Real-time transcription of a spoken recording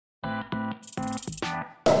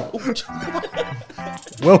Welcome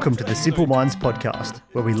to the Simple Minds podcast,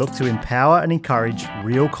 where we look to empower and encourage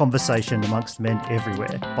real conversation amongst men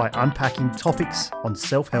everywhere by unpacking topics on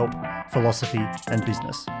self-help, philosophy, and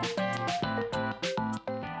business.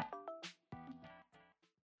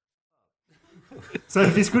 So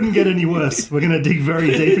if this couldn't get any worse, we're going to dig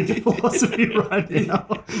very deep into philosophy right now.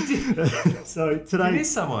 So today... You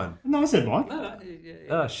missed someone. No, I said Mike.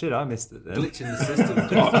 Oh, shit, I missed it then. Glitch in the system.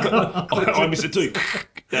 I missed it too.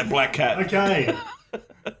 That black cat. Okay.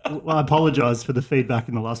 Well, I apologise for the feedback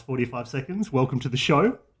in the last 45 seconds. Welcome to the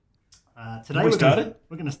show. Today we started?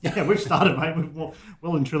 We've started, mate. We've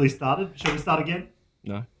well and truly started. Shall we start again?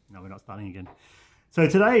 No, we're not starting again. So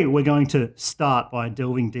today we're going to start by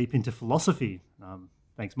delving deep into philosophy.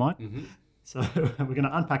 Thanks, Mike. Mm-hmm. So we're going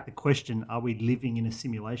to unpack the question, are we living in a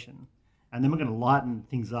simulation? And then we're going to lighten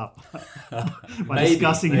things up by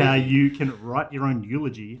discussing how you can write your own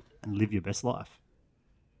eulogy and live your best life.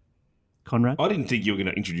 Conrad? I didn't think you were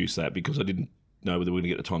going to introduce that because I didn't know whether we were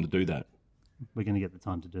going to get the time to do that. We're going to get the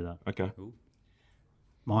time to do that. Okay. Cool.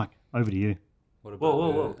 Mike, over to you. What about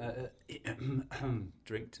Whoa.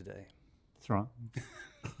 Drink today? That's right.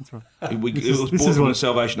 That's right. It was bought from the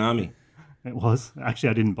Salvation Army. It was. Actually,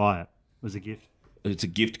 I didn't buy it. It was a gift. It's a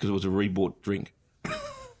gift because it was a rebought drink.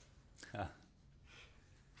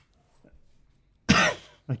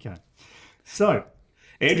 Okay. So...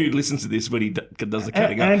 Andrew listens to this when he does the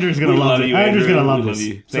cutting up. Andrew's going to love it. Andrew's going to love this.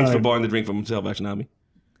 You. Thanks for buying the drink from Salvation Army.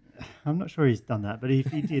 I'm not sure he's done that, but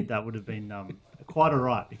if he did, that would have been quite all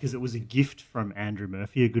right because it was a gift from Andrew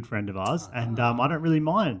Murphy, a good friend of ours, and I don't really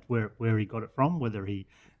mind where he got it from, whether he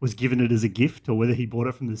was given it as a gift or whether he bought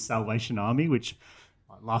it from the Salvation Army, which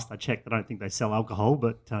last I checked, I don't think they sell alcohol,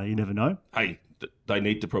 but you never know. Hey, they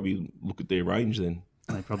need to probably look at their range then.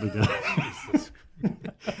 They probably do.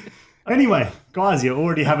 Anyway, guys, you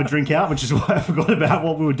already have a drink out, which is why I forgot about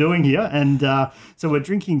what we were doing here. And so we're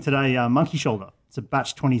drinking today Monkey Shoulder. It's a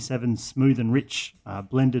batch 27 smooth and rich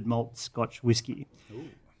blended malt Scotch whiskey. Ooh.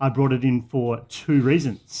 I brought it in for two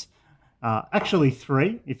reasons. Actually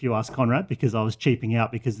three, if you ask Conrad, because I was cheaping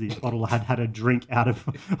out because the bottle had a drink out of...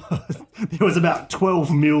 there was about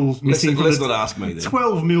 12 mils missing. Let's not ask me then.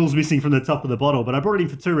 12 mils missing from the top of the bottle. But I brought it in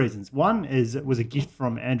for two reasons. One is it was a gift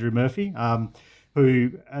from Andrew Murphy,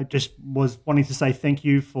 who just was wanting to say thank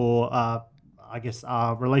you for, I guess,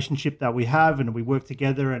 our relationship that we have, and we work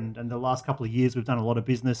together, and the last couple of years we've done a lot of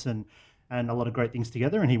business and a lot of great things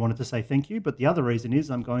together, and he wanted to say thank you. But the other reason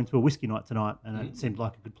is I'm going to a whiskey night tonight, and it seemed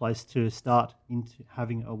like a good place to start into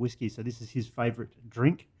having a whiskey. So this is his favourite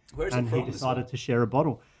drink, Where's and it from, he decided to share a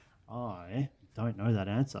bottle. I don't know that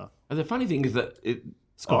answer. And the funny thing is that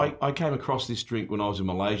I came across this drink when I was in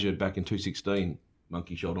Malaysia back in 2016,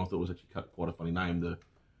 Monkey Shoulder. I thought it was actually quite a funny name. The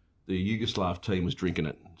Yugoslav team was drinking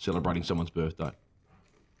it, celebrating someone's birthday.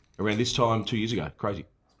 Around this time, 2 years ago. Crazy.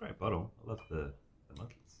 It's a great bottle. I love the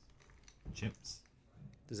monkeys. Chimps.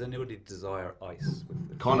 Does anybody desire ice?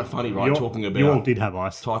 Kind of funny, right? Talking about... You all did have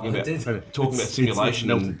ice. Talking about simulation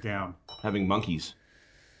melted and down. having monkeys.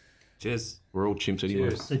 Cheers. We're all chimps anyway.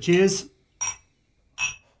 Cheers. So cheers.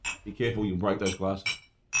 Be careful, you'll break those glasses.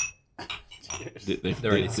 Cheers.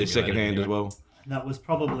 They're second hand as well. That was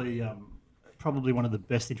probably one of the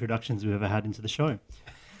best introductions we've ever had into the show.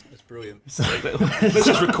 That's brilliant. Let's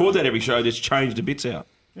just record that every show. Just change the bits out.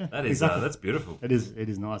 Yeah, That is exactly. that's beautiful. It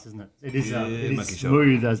is nice, isn't it? It is Monkey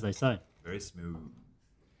smooth, as they say. Very smooth.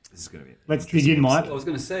 This is going to be. Let's dig in, Mike. I was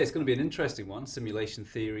going to say, it's going to be an interesting one. Simulation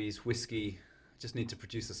theories, whiskey. Just need to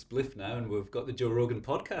produce a spliff now, and we've got the Joe Rogan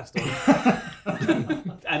podcast on.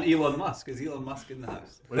 And Elon Musk. Is Elon Musk in the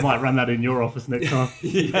house? We might run that in your office next time.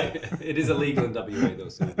 Yeah, it is illegal in WA, though,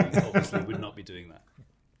 so we obviously would not be doing that.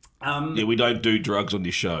 Yeah, we don't do drugs on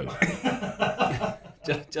this show.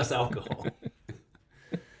 Just alcohol.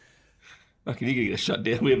 Fucking you get shut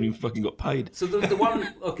down. We haven't even fucking got paid. So the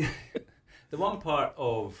one part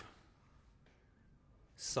of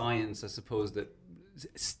science, I suppose, that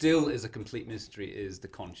still is a complete mystery is the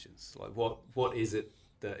conscience. Like, what is it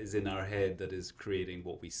that is in our head that is creating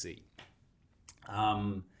what we see?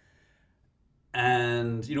 And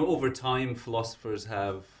over time, philosophers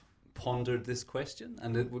have pondered this question,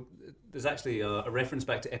 and there's actually a reference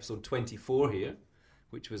back to episode 24 here,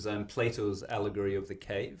 which was Plato's allegory of the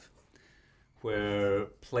cave, where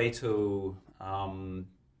Plato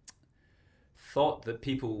thought that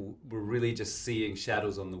people were really just seeing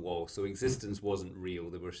shadows on the wall, so existence wasn't real.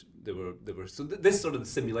 There were. So this sort of the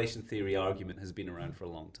simulation theory argument has been around for a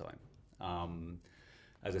long time.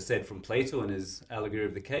 As I said, from Plato and his allegory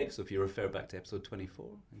of the cave. So if you refer back to episode 24,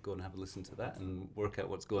 and go and have a listen to that and work out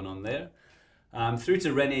what's going on there. Through to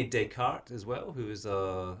René Descartes as well, who is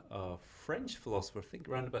a French philosopher, I think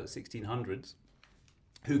around about the 1600s,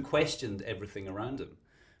 who questioned everything around him.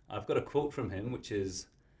 I've got a quote from him, which is,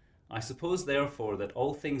 "I suppose, therefore, that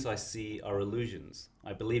all things I see are illusions.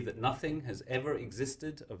 I believe that nothing has ever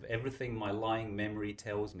existed of everything my lying memory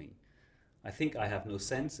tells me. I think I have no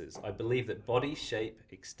senses. I believe that body, shape,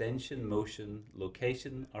 extension, motion,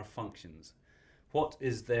 location are functions. What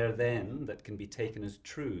is there then that can be taken as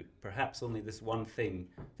true? Perhaps only this one thing,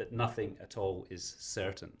 that nothing at all is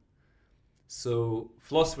certain." So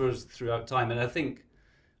philosophers throughout time, and I think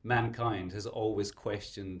mankind has always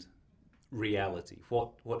questioned reality.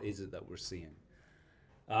 What is it that we're seeing?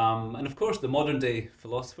 And of course, the modern day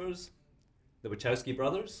philosophers, the Wachowski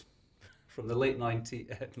brothers, from the late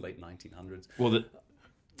 1900s. Well,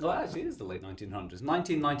 Actually, it is the late 1900s.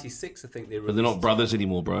 1996, I think they released. but they're not brothers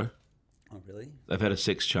anymore, bro. Oh, really? They've had a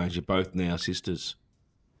sex change. They're both now sisters.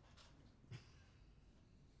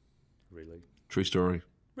 Really? True story.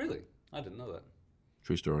 Really? I didn't know that.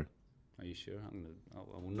 True story. Are you sure? I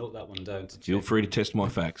will note that one down to check. Feel free to test my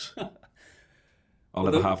facts. I'll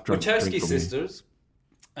have a half-drunk drink Wachowski from sisters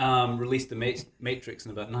released The Matrix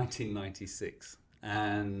in about 1996.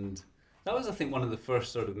 And that was, I think, one of the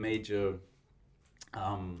first sort of major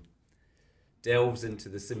delves into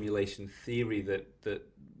the simulation theory that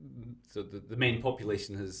the main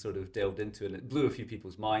population has sort of delved into, and it blew a few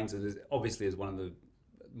people's minds, and obviously is one of the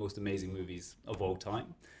most amazing movies of all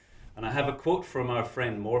time. And I have a quote from our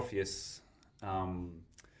friend Morpheus from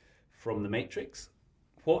The Matrix.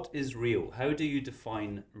 "What is real? How do you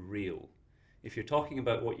define real? If you're talking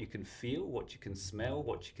about what you can feel, what you can smell,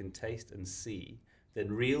 what you can taste and see,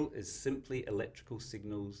 then real is simply electrical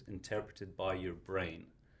signals interpreted by your brain."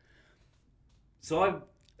 So I've,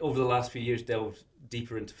 over the last few years, delved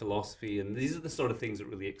deeper into philosophy, and these are the sort of things that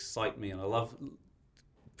really excite me, and I love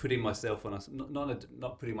putting myself on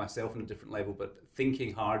not putting myself on a different level, but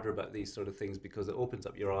thinking harder about these sort of things, because it opens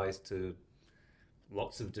up your eyes to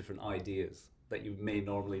lots of different ideas that you may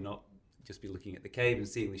normally not just be looking at the cave and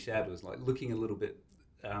seeing the shadows, like looking a little bit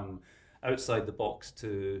outside the box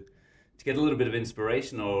to get a little bit of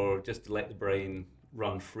inspiration, or just to let the brain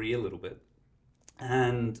run free a little bit.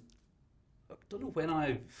 And I don't know when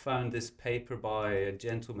I found this paper by a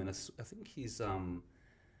gentleman, I think he's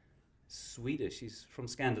Swedish, he's from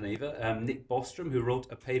Scandinavia, Nick Bostrom, who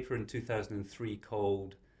wrote a paper in 2003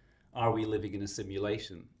 called "Are We Living in a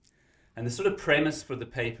Simulation?" And the sort of premise for the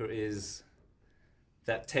paper is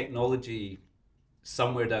that technology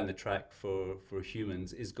somewhere down the track for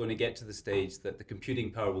humans is going to get to the stage that the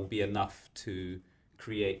computing power will be enough to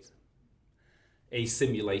create a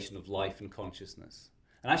simulation of life and consciousness.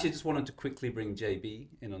 And actually, I just wanted to quickly bring JB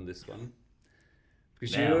in on this one,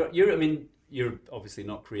 because you're obviously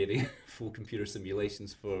not creating full computer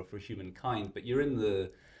simulations for humankind, but you're in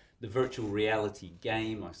the virtual reality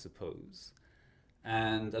game, I suppose.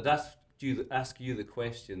 And I'd ask you the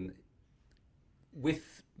question,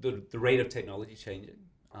 with the rate of technology changing,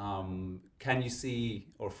 can you see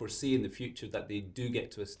or foresee in the future that they do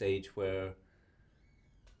get to a stage where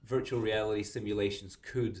virtual reality simulations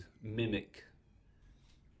could mimic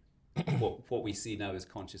what we see now as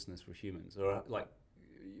consciousness for humans? Or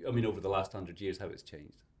over the last 100 years, how it's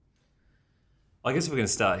changed? I guess we're going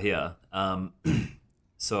to start here. My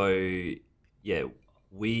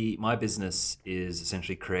business is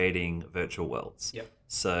essentially creating virtual worlds. Yep.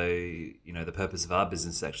 So, the purpose of our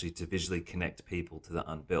business is actually to visually connect people to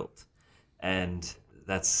the unbuilt. And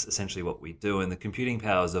that's essentially what we do. And the computing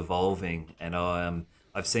power is evolving. And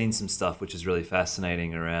I've seen some stuff which is really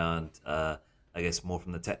fascinating around, more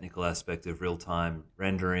from the technical aspect of real-time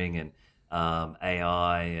rendering and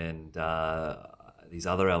AI and these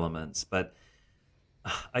other elements. But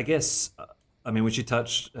I guess, which you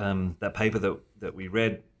touched, that paper that we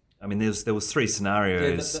read, there was 3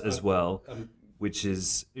 scenarios as well, which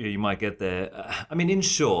is, you might get there. In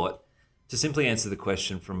short, to simply answer the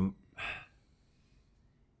question from...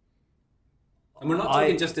 And we're not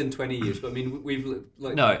talking just in 20 years, but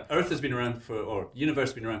Earth has been around universe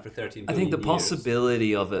has been around for 13 billion years. I think the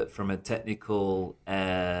possibility of it from a technical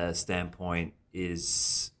standpoint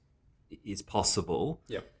is possible.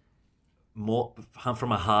 Yep. More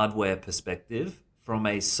from a hardware perspective. From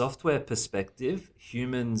a software perspective,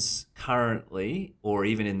 humans currently, or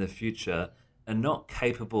even in the future, are not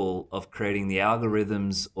capable of creating the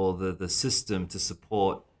algorithms or the system to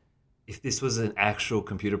support. If this was an actual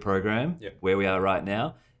computer program, yep, where we are right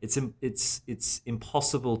now, it's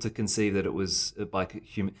impossible to conceive that it was by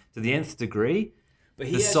human to the nth degree.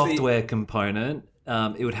 But the software component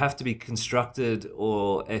it would have to be constructed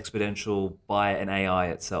or exponential by an AI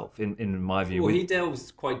itself, in my view. Well, he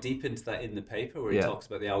delves quite deep into that in the paper where he Yeah. talks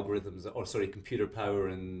about the algorithms, computer power,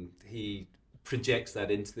 and he projects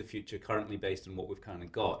that into the future currently based on what we've kind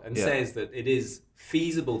of got, and Yeah. says that it is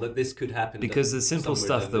feasible that this could happen. Because the simple somewhere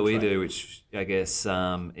stuff down that the we track. do, which I guess,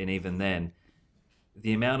 and even then,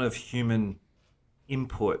 the amount of human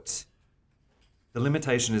input, the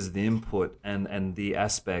limitation is the input and the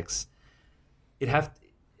aspects.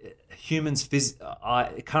 Humans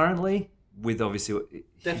currently, with obviously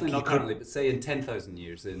Definitely not you could- currently, but say in 10,000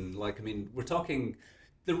 years. We're talking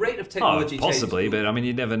the rate of Oh, technology possibly, change. but I mean,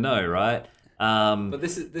 you never know, right? But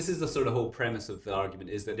this is the sort of whole premise of the argument,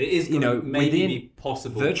 is that it is going to maybe within be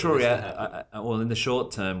possible virtual for this to reality. happen. Well, in the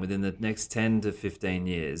short term, within the next 10 to 15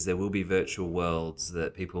 years, there will be virtual worlds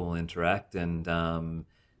that people will interact, and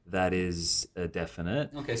that is a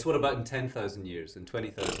definite. Okay, so what about in 10,000 years, in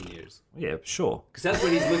 20,000 years? Yeah, sure. Because that's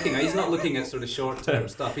what he's looking at. He's not looking at sort of short-term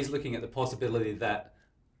stuff. He's looking at the possibility that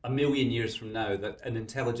a million years from now, that an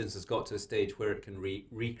intelligence has got to a stage where it can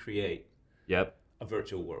recreate Yep, a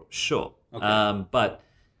virtual world. sure. Okay. But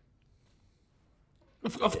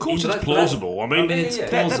Of course, So it's that's- plausible. I mean, Yeah, yeah,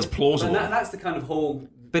 yeah. that's plausible. And that's the kind of whole...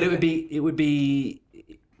 But it would be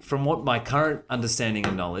from what my current understanding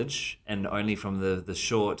and knowledge, and only from the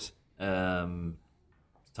short time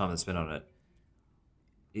that's spent on it,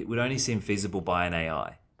 it would only seem feasible by an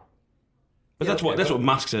AI. But Yeah, that's okay, what but-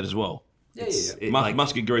 Musk said as well. Yeah, It's- yeah. it, Musk, like,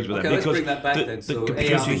 Musk agrees with Okay, that let's because bring that back the, then. the So computer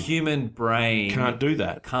because the AI human brain can't do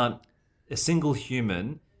that. a single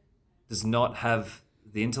human does not have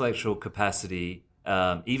the intellectual capacity,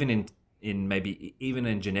 even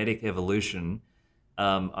in genetic evolution.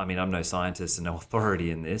 I mean, I'm no scientist and no authority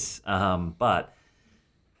in this, but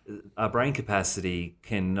our brain capacity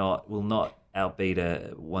will not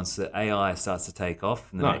outbeat once the AI starts to take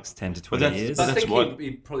off in the No, next 10 to but 20 that's- years. But I that's think what-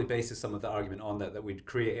 he probably bases some of the argument on that we'd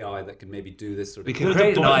create AI that can maybe do this sort We of can thing.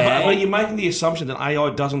 create an But IA. you're making the assumption that AI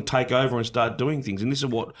doesn't take over and start doing things, and this is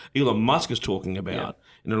what Elon Musk is talking about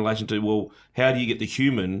in relation to, well, how do you get the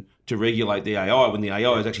human to regulate the AI when the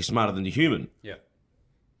AI is actually smarter than the human? Yeah.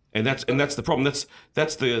 And that's the problem.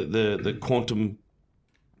 That's the quantum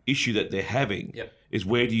issue that they're having. Yep. Is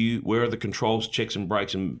where are the controls, checks and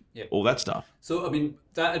brakes, and Yep. all that stuff. So, I mean,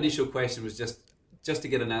 that initial question was just to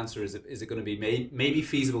get an answer. Is it going to be maybe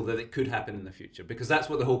feasible that it could happen in the future? Because that's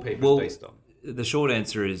what the whole paper is based on. The short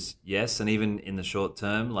answer is yes, and even in the short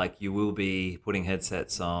term, like you will be putting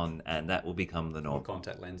headsets on, and that will become the Or norm.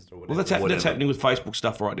 contact lenses or Well, whatever. that's Whatever. happening with Facebook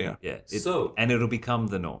stuff right now. Yeah, And it'll become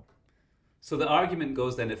the norm. So the argument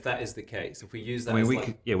goes then, if that is the case, if we use that I mean,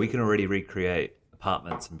 as we can already recreate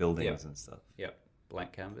apartments and buildings Yeah. and stuff. Yeah,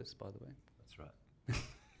 blank canvas, by the way. That's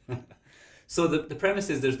right. So the premise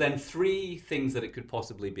is there's then three things that it could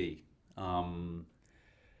possibly be.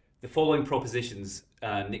 The following propositions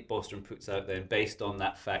Nick Bostrom puts out there based on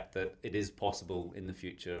that fact that it is possible in the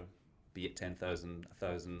future, be it 10,000,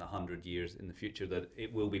 1,000, 100 years in the future, that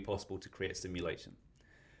it will be possible to create a simulation.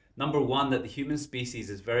 Number one, that the human species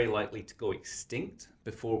is very likely to go extinct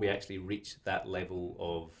before we actually reach that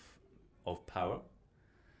level of power.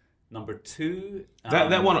 Number two...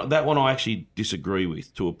 That one I actually disagree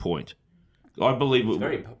with to a point. I believe It's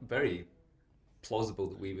very, very plausible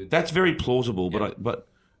that we would... that's very plausible, Yeah. but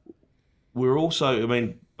we're also, I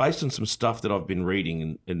mean, based on some stuff that I've been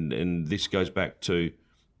reading, and this goes back to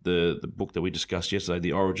the book that we discussed yesterday,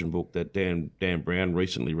 the Origin book that Dan Brown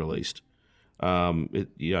recently released.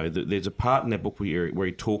 There's a part in that book where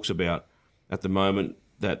he talks about at the moment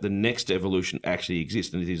that the next evolution actually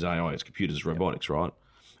exists, and it is AI, it's computers, robotics, right?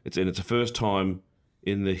 It's the first time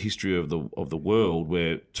in the history of the world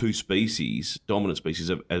where two species, dominant species,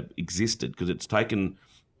 have existed, because it's taken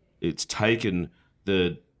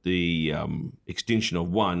the extinction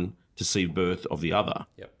of one to see birth of the other.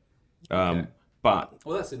 Yep. But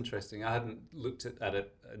Well, that's interesting. I hadn't looked at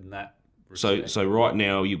it in that so respect. right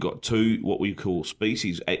now you've got two what we call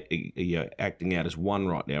species acting out as one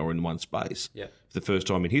right now, or in one space. Yeah. For the first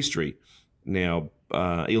time in history. Now,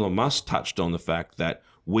 Elon Musk touched on the fact that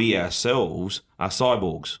we ourselves are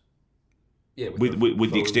cyborgs. Yeah, with our the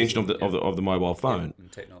phones extension and- of the mobile phone.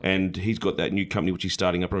 and technology. And he's got that new company which he's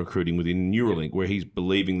starting up and recruiting within Neuralink, where he's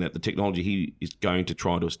believing that the technology he is going to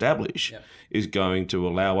try to establish is going to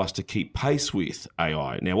allow us to keep pace with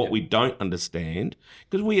AI. Now, what we don't understand,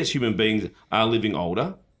 because we as human beings are living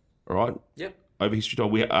older, all right? Yep. Over history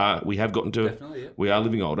time, we have gotten to Definitely, yeah. we are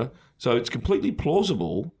living older, so it's completely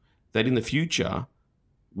plausible that in the future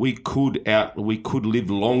we could live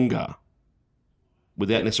longer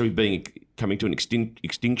without necessarily coming to an Yeah,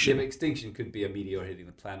 extinction. but extinction could be a meteor hitting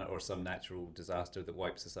the planet or some natural disaster that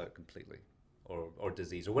wipes us out completely. or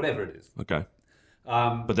disease or whatever it is. Okay.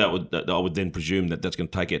 But I would then presume that that's going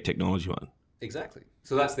to take out technology, one. Exactly.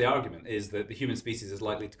 So that's the argument, is that the human species is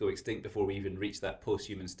likely to go extinct before we even reach that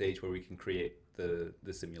post-human stage where we can create the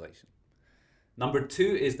simulation. Number 2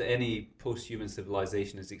 is that any post-human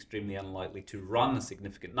civilization is extremely unlikely to run a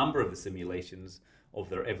significant number of the simulations of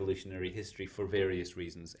their evolutionary history for various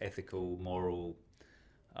reasons, ethical, moral.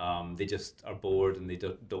 They just are bored and they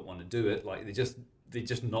don't want to do it. Like they're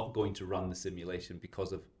just not going to run the simulation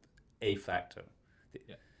because of a factor.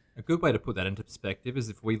 Yeah. A good way to put that into perspective is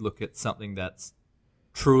if we look at something that's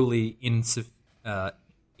truly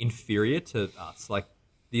inferior to us. Like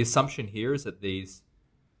the assumption here is that these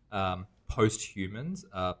post-humans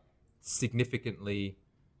are significantly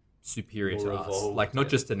superior More to us. evolved, Like not yeah.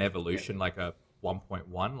 just an evolution, like a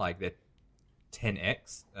 1.1, like they're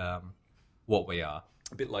 10x what we are.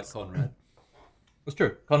 A bit like Conrad. It's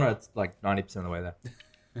true. Conrad's like 90% of the way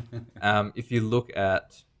there. If you look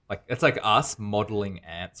at like it's like us modeling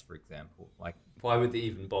ants, for example. Like, Why would they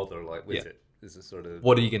even bother with Yeah. it? This is sort of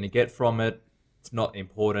what are you going to get from it? It's not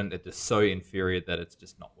important. It's just so inferior that it's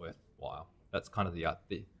just not worthwhile. That's kind of the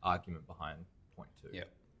argument behind point 2. Yeah.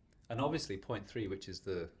 And obviously point 3, which is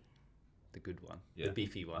the good one, Yeah, the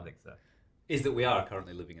beefy one, I think so. is that we are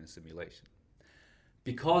currently living in a simulation.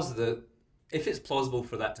 Because if it's plausible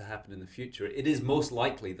for that to happen in the future, it is most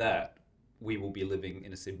likely that we will be living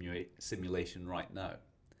in a simulation right now.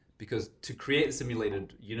 Because to create a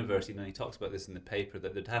simulated universe, he talks about this in the paper,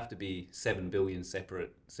 that there'd have to be 7 billion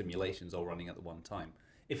separate simulations all running at the one time,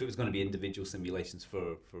 if it was going to be individual simulations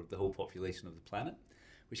for the whole population of the planet,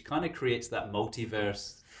 which kind of creates that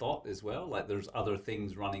multiverse thought as well, like there's other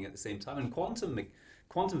things running at the same time. And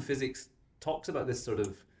quantum physics talks about this sort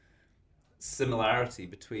of similarity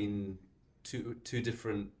between two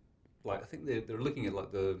different, like I think they're looking at like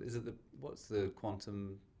what's the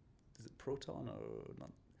quantum, is it proton or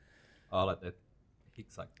not? Oh, like the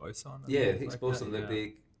Higgs like boson. Yeah, Higgs like boson. that, yeah.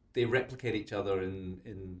 They replicate each other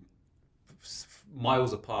in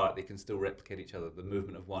miles apart. They can still replicate each other. The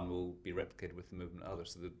movement of one will be replicated with the movement of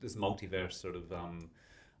others. So this multiverse sort of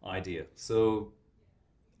idea. So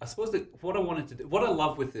I suppose that what I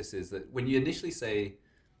love with this is that when you initially say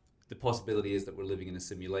the possibility is that we're living in a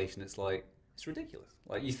simulation, it's like, it's ridiculous.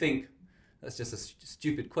 Like you think that's just a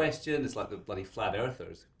stupid question. It's like the bloody flat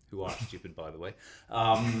earthers, who are stupid, by the way.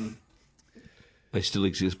 They still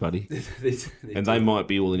exist, buddy. they And they might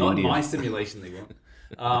be all in Not India. in my simulation, they won't.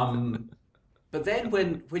 But then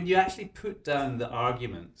when you actually put down the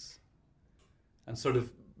arguments and sort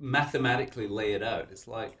of mathematically lay it out, it's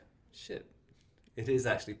like, shit, it is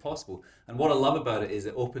actually possible. And what I love about it is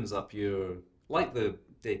it opens up like the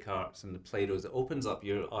Descartes and the Plato's, it opens up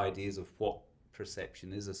your ideas of what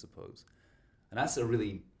perception is, I suppose. And that's a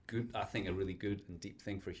really good and deep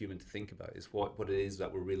thing for a human to think about, is what it is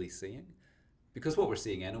that we're really seeing. Because what we're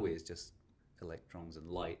seeing anyway is just electrons and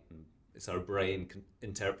light, and it's our brain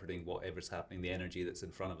interpreting whatever's happening, the energy that's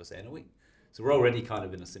in front of us anyway. So we're already kind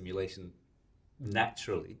of in a simulation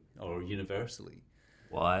naturally or universally.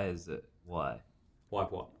 Why is it? Why? Why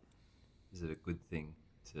what? Is it a good thing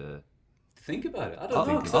to... Think about it. I don't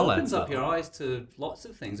know, because it I'll opens answer up your eyes to lots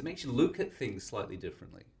of things. It makes you look at things slightly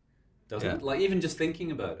differently, doesn't Yeah. it? Like even just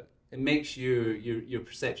thinking about it, it makes your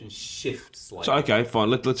perception shift slightly. So okay, fine.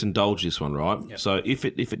 Let's indulge this one, right? Yep. So if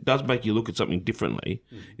it does make you look at something differently,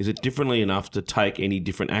 is it differently enough to take any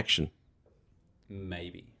different action?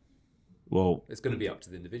 Maybe. Well, It's going to be up to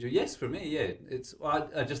the individual. Yes, for me, yeah.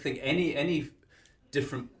 I just think any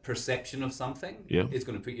different perception of something Yeah. is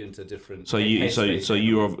going to put you into a different. so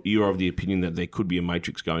you're of the opinion that there could be a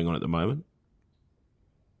matrix going on at the moment,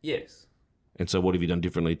 Yes, and so what have you done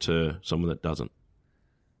differently to someone that doesn't?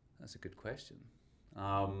 that's a good question.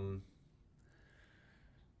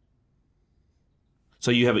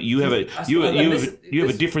 So you have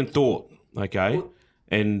a different thought, okay, Well-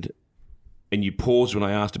 and you paused when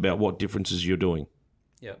I asked about what differences you're doing.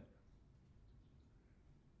 Yeah.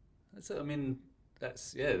 That's an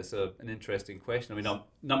interesting question. I mean, I'm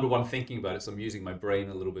number one thinking about it, so I'm using my brain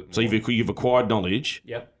a little bit more. So you've acquired knowledge,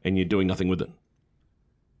 Yep. and you're doing nothing with it.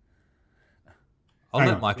 I'll Hang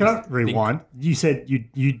let on, Michael can I think. rewind? You said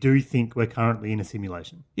you do think we're currently in a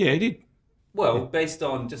simulation. Yeah, I did. Well, based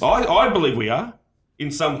on just I believe we are in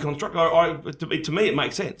some construct. To me, it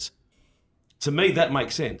makes sense. To me, that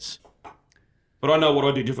makes sense. But I know what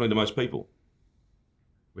I do differently to most people.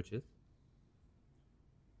 Which is?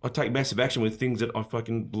 I take massive action with things that I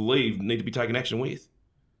fucking believe need to be taken action with.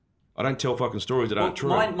 I don't tell fucking stories that aren't true.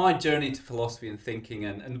 My journey to philosophy and thinking,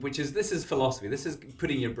 and this is philosophy. This is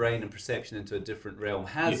putting your brain and perception into a different realm.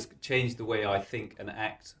 Has changed the way I think and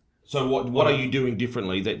act So what are you doing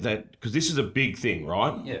differently? That because this is a big thing,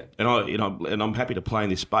 right? Yeah. And I'm happy to play in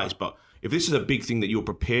this space, but if this is a big thing that you're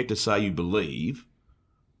prepared to say you believe,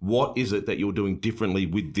 what is it that you're doing differently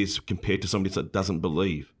with this compared to somebody that doesn't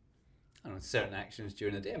believe? I don't know, certain actions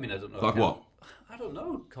during the day. I mean, I don't know. Like what? I don't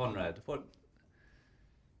know, Conrad. What?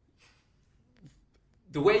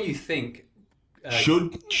 The way you think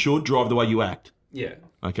Should drive the way you act. Yeah.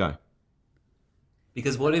 Okay.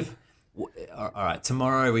 Because what if, all right,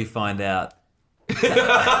 tomorrow we find out.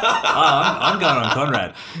 I'm going on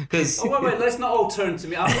Conrad because Oh wait, let's not all turn to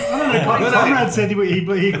me. Conrad said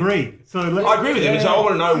he agreed. So I agree with him. So I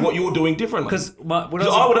want to know what you're doing differently. because I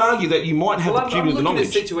would argue that you might have Well, the I'm opportunity of the looking at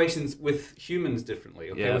knowledge. situations with humans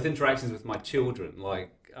differently. Okay, Yeah. with interactions with my children,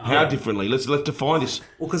 like How differently? Let's define this.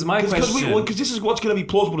 because my question. Because this is what's going to be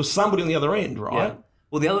plausible to somebody on the other end, right? Yeah.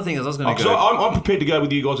 Well, the other thing is I was going to So go. I'm prepared to go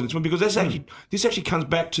with you guys on this one because this actually comes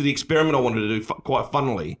back to the experiment I wanted to do quite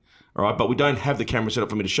funnily, all right? But we don't have the camera set up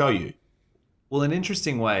for me to show you. Well, in an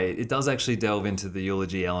interesting way, it does actually delve into the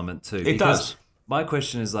eulogy element too. It does. My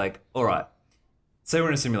question is like, all right, say we're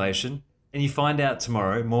in a simulation and you find out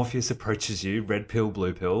tomorrow Morpheus approaches you, red pill,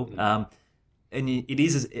 blue pill, and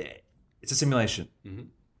it's a simulation. Mm-hmm.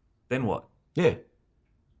 Then what? Yeah.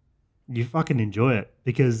 you fucking enjoy it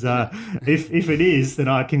because if it is, then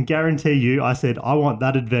I can guarantee you. I said I want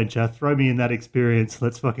that adventure. Throw me in that experience.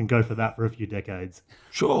 Let's fucking go for that for a few decades.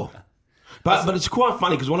 Sure. But it's quite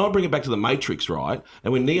funny because when I bring it back to the Matrix, right,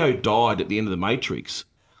 and when Neo died at the end of the Matrix,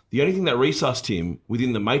 the only thing that resuscitated him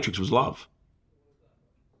within the Matrix was love.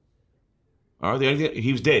 All right, the only thing,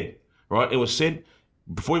 he was dead, right? It was said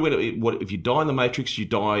before he went, if you die in the Matrix, you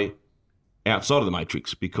die outside of the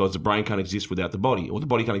Matrix because the brain can't exist without the body, or the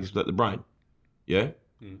body can't exist without the brain. Yeah?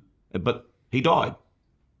 But he died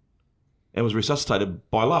and was resuscitated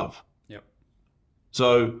by love. Yep.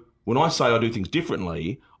 So when I say I do things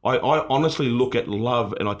differently, I honestly look at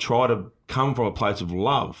love and I try to come from a place of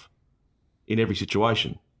love in every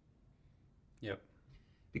situation Yep.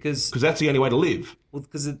 Because because that's the only way to live. Well,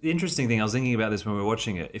 because the interesting thing, I was thinking about this when we were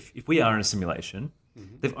watching it. If we are in a simulation,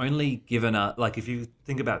 they've only given us, like, if you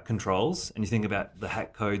think about controls and you think about the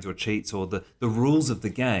hack codes or cheats or the rules of the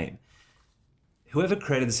game, whoever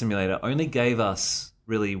created the simulator only gave us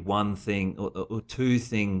really one thing or two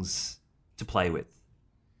things to play with,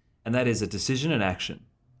 and that is a decision and action.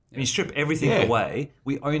 When you strip everything Yeah. away,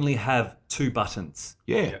 we only have two buttons: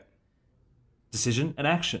 Yeah. decision and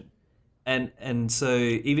action. And so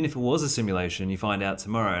even if it was a simulation, you find out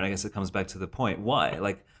tomorrow, and I guess it comes back to the point, why?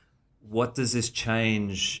 Like, what does this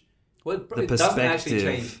change? Well, The it doesn't actually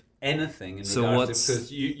perspective. change anything in So regards what's- to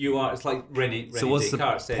because you are. It's like René So what's the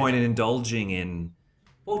Descartes said. point in indulging in?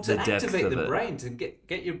 Well, to the depth activate of the it? brain, to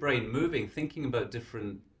get your brain moving, thinking about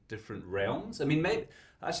different realms. I mean, maybe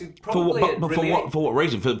actually probably For what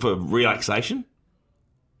reason? For relaxation?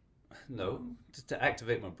 No, just to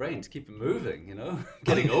activate my brain, to keep it moving. You know,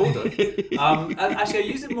 getting older. And actually, I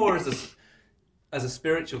use it more as a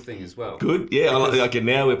spiritual thing as well. Good. Yeah. Okay.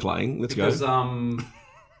 Now we're playing. Let's Because go. I'm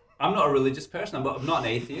not a religious person. I'm not an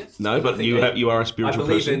atheist. No, I but think you are a I spiritual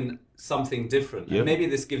believe person. in something different. Yep. And maybe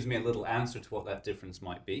this gives me a little answer to what that difference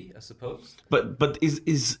might be, I suppose. But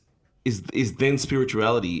is then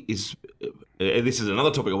spirituality is this is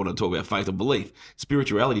another topic I want to talk about, faith and belief.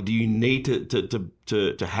 Spirituality, do you need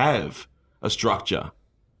to have a structure?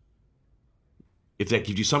 If that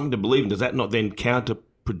gives you something to believe in, does that not then counter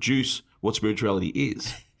produce what spirituality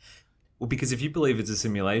is? Well, because if you believe it's a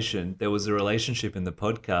simulation, there was a relationship in the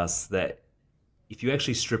podcast that if you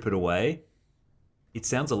actually strip it away, it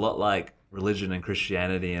sounds a lot like religion and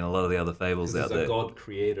Christianity and a lot of the other fables out There's there. a God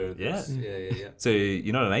creator. Yeah. Yeah. So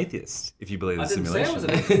you're not an atheist if you believe I it's a didn't say I simulation. was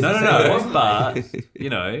an atheist. No, I said I no, wasn't.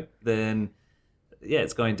 but then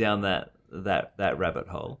it's going down that rabbit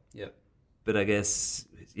hole. Yep. But I guess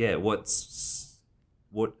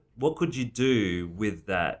what could you do with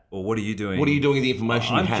that, or what are you doing? What are you doing with the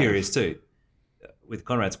information you I'm have? curious too, with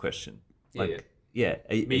Conrad's question. Like,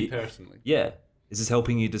 Me personally. yeah, is this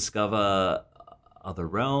helping you discover other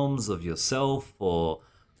realms of yourself, or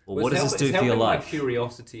Well, what does this do it's for your helping my life?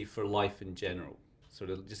 curiosity for life in general.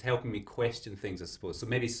 Sort of just helping me question things, I suppose. So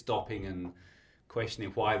maybe stopping and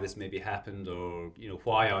questioning why this maybe happened, or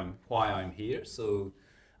why I'm here. So,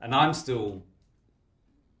 and I'm still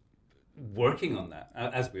working on that,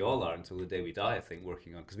 as we all are until the day we die. I think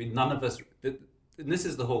working on, because none of us. And this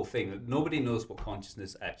is the whole thing, that nobody knows what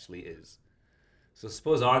consciousness actually is. So I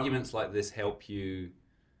suppose arguments like this help you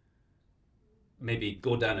maybe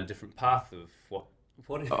go down a different path of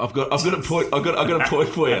I've got a point. I've got a point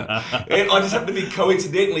for you. And I just happened to be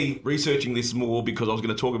coincidentally researching this more because I was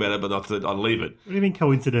going to talk about it, but I thought I'd leave it. What do you mean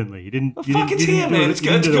coincidentally? You didn't. It's here, man. It's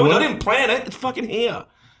going. I didn't plan it. It's fucking here.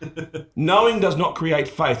 Knowing does not create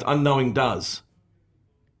faith. Unknowing does.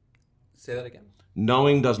 Say that again.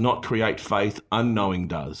 Knowing does not create faith. Unknowing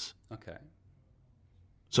does. Okay.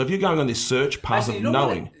 So if you're going on this search path of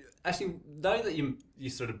knowing... Actually, now that you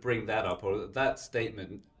sort of bring that up, or that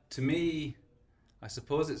statement, to me, I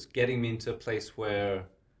suppose it's getting me into a place where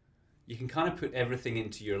you can kind of put everything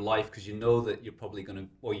into your life because you know that you're probably going to,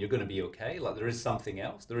 or you're going to be okay. Like there is something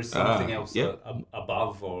else. There is something else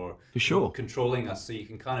above or for sure controlling us. So you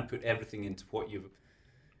can kind of put everything into what you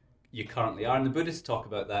currently are. And the Buddhists talk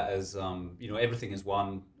about that as, everything is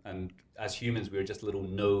one. And as humans, we're just little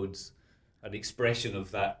nodes, an expression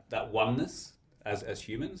of that oneness as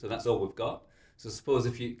humans. And that's all we've got. So I suppose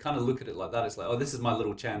if you kind of look at it like that, it's like, oh, this is my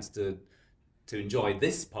little chance to enjoy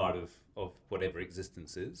this part of whatever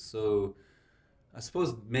existence is. So I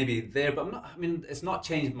suppose maybe there, but it's not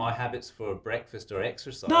changed my habits for breakfast or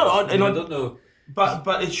exercise. No, I don't know.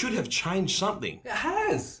 But it should have changed something. It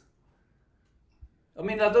has.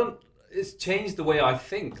 It's changed the way I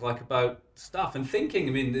think, like about stuff. And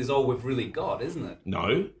thinking, is all we've really got, isn't it?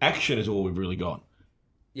 No, action is all we've really got.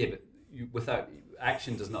 Yeah, but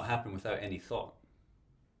action does not happen without any thought.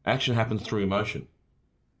 Action happens through emotion.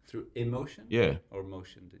 Through emotion? Yeah. Or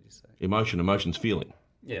emotion, did you say? Emotion's feeling.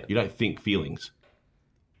 Yeah. You don't think feelings.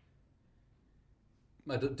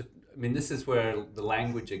 This is where the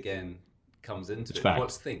language again comes into it. Fact.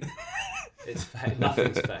 What's think? It's fact.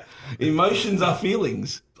 Nothing's fact. Emotions are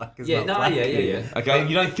feelings. Yeah. Okay,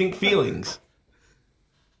 you don't think feelings.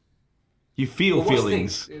 You feel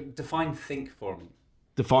feelings. Define think for me.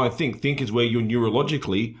 Define think. Think is where you're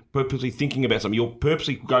neurologically purposely thinking about something. You're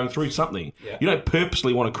purposely going through something. Yeah. You don't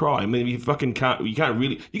purposely want to cry. You fucking can't. You can't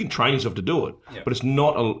really. You can train yourself to do it, but it's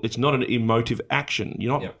not an emotive action.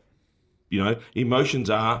 You're not. Emotions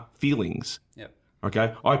are feelings. Yeah.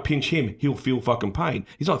 Okay. I pinch him. He'll feel fucking pain.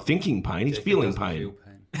 He's not thinking pain. He's feeling pain. Feel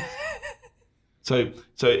pain.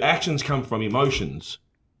 So actions come from emotions.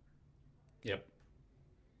 Yep.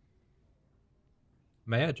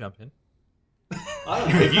 May I jump in?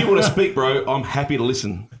 If you want to speak, bro, I'm happy to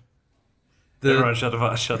listen. Everyone shut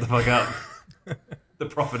the fuck up. The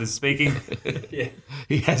prophet is speaking. Yeah.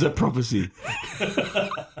 He has a prophecy.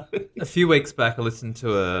 A few weeks back, I listened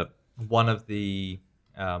to one of the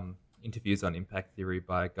interviews on impact theory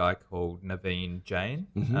by a guy called Naveen Jain.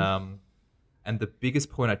 Mm-hmm. And the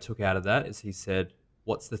biggest point I took out of that is he said,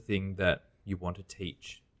 what's the thing that you want to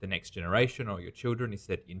teach the next generation or your children? He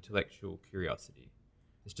said intellectual curiosity.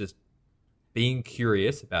 It's just being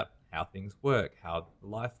curious about how things work, how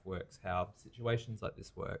life works, how situations like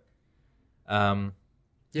this work.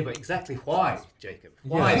 Yeah, but exactly why, Jacob?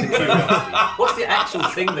 Why the curiosity? What's the actual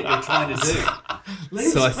thing that you're trying to do?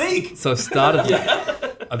 Let him speak. So I started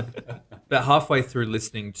about halfway through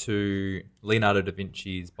listening to Leonardo da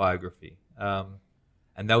Vinci's biography.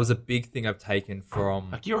 And that was a big thing I've taken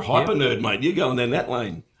from... Like you're a hyper nerd, mate. You're going down that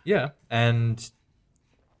lane. Yeah, and...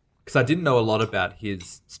 because I didn't know a lot about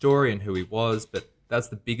his story and who he was, but that's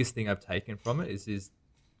the biggest thing I've taken from it is his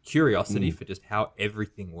curiosity for just how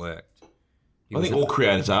everything worked. I think all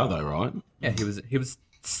creators are though, right? Yeah, he was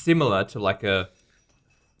similar to like your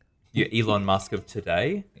Elon Musk of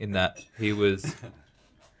today in that he was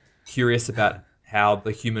curious about how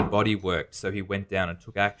the human body worked, so he went down and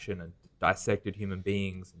took action and dissected human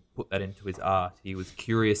beings and put that into his art. He was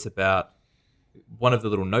curious about... one of the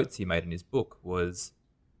little notes he made in his book was...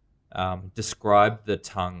 describe the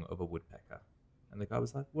tongue of a woodpecker. And the guy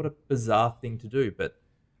was like, what a bizarre thing to do. But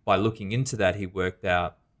by looking into that, he worked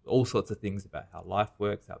out all sorts of things about how life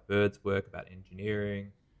works, how birds work, about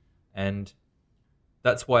engineering. And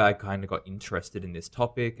that's why I kind of got interested in this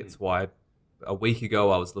topic. It's why a week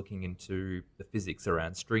ago I was looking into the physics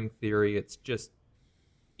around string theory. It's just,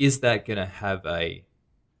 is that going to have a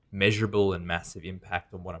measurable and massive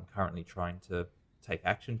impact on what I'm currently trying to take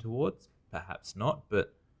action towards? Perhaps not,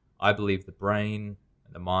 but I believe the brain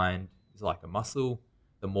and the mind is like a muscle.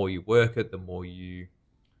 The more you work it, the more you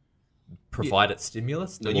provide it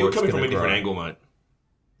stimulus. The more You're it's coming from gonna a different grow. angle, mate.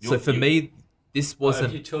 So for me, this Have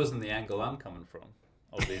wasn't... you chosen the angle I'm coming from?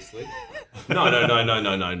 Obviously. No. I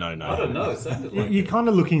don't know. It sounded like You're kind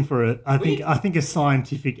of looking for it. I think a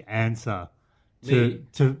scientific answer to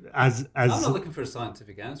as. I'm not looking for a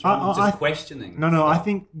scientific answer. I- I'm I- just questioning. No, stuff. I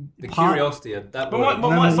think the part- curiosity of that. But word.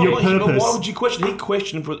 purpose. why would you question? He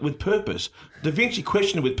questioned with purpose. Da Vinci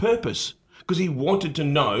questioned with purpose because he wanted to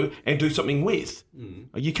know and do something with.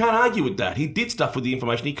 You can't argue with that. He did stuff with the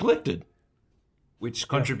information he collected. which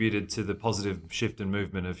contributed to the positive shift and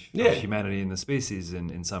movement of humanity and the species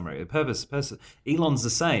in some way. Purpose. Elon's the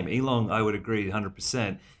same. Elon, I would agree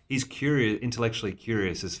 100%. He's curious, intellectually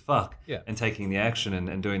curious as fuck, and taking the action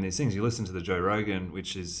and doing these things. You listen to the Joe Rogan,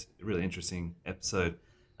 which is a really interesting episode.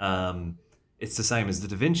 It's the same as the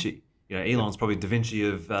Da Vinci. You know, Elon's probably Da Vinci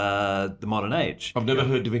of the modern age. I've never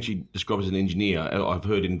heard Da Vinci described as an engineer. I've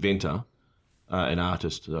heard inventor, an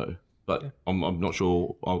artist, though. But I'm not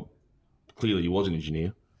sure. Clearly, he was an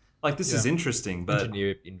engineer. Like, this is interesting, but...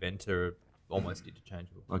 Engineer, inventor, almost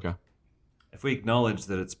interchangeable. Okay. If we acknowledge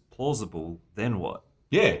that it's plausible, then what?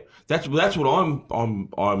 Yeah, that's what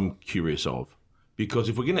I'm curious of. Because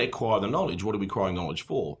if we're going to acquire the knowledge, what are we acquiring knowledge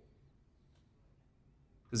for?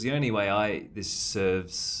 Because the only way this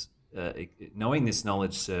serves... knowing this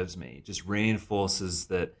knowledge serves me just reinforces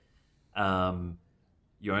that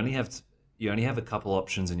you only have a couple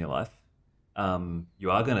options in your life.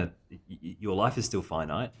 Your life is still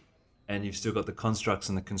finite, and you've still got the constructs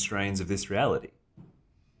and the constraints of this reality.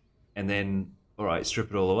 And then, all right,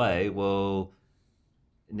 strip it all away. Well,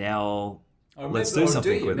 now let's do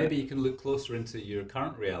something with it. Maybe you can look closer into your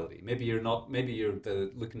current reality. Maybe you're not. Maybe you're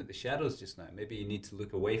looking at the shadows just now. Maybe you need to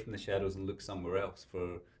look away from the shadows and look somewhere else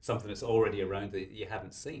for something that's already around that you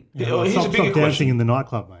haven't seen. Here's a bigger Stop dancing question. in the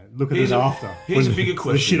nightclub, mate. Look at it after. Here's a bigger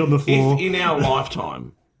question. The shit on the floor. If in our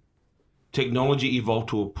lifetime, technology evolved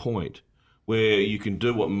to a point where you can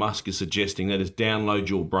do what Musk is suggesting, that is download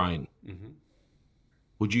your brain,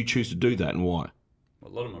 would you choose to do that, and why? Well,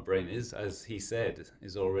 a lot of my brain is, as he said,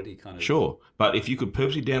 is already kind of... Sure, but if you could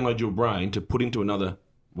purposely download your brain to put into another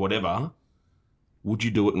whatever, would you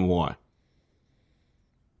do it, and why?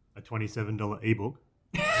 A $27 ebook.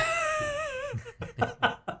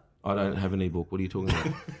 I don't have an ebook. What are you talking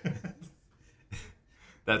about?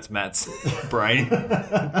 That's Matt's brain.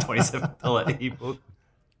 $27 ebook.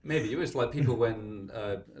 Maybe it was like people when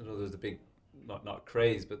I know there was a big, not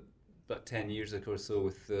craze, but about 10 years ago or so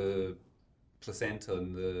with the placenta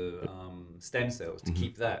and the stem cells to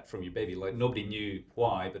keep that from your baby. Like nobody knew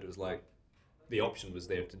why, but it was like the option was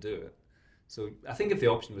there to do it. So I think if the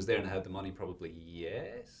option was there and I had the money, probably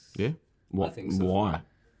yes. Yeah. What? I think so. Why?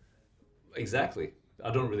 Exactly.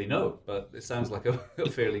 I don't really know, but it sounds like a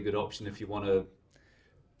fairly good option if you want to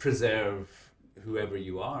preserve whoever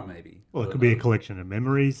you are, maybe. Well, it could be a collection of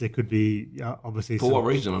memories. It could be obviously For what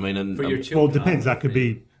reason? I mean, and for your well, children. it depends. That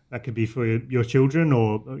could be for your children,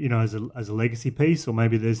 or as a legacy piece, or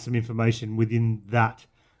maybe there's some information within that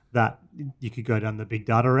you could go down the big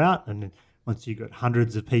data route, and then once you've got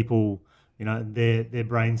hundreds of people, their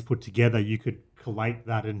brains put together, you could collate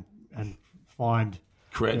that and find.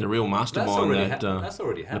 create the real mastermind that's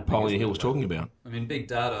already happening, Napoleon Hill was isn't it? talking about. I mean, big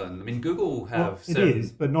data, and Google have It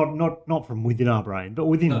is, but not from within our brain, but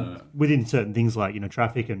within certain things like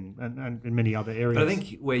traffic and many other areas. But I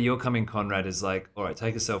think where you're coming, Conrad, is like, all right,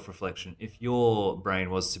 take a self-reflection. If your brain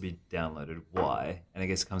was to be downloaded, why? And I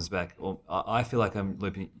guess it comes back. Well, I feel like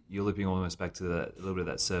you're looping almost back to a little bit of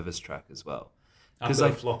that service track as well. I've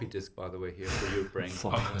got a floppy disk, by the way, here for your brain.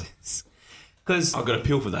 Floppy disk. Because I've got a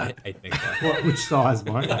pill for that. I think that. which size,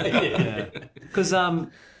 Mike? Because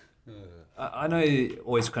I know you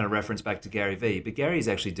always kind of reference back to Gary Vee, but Gary's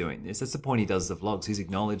actually doing this. That's the point he does the vlogs. He's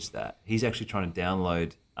acknowledged that. He's actually trying to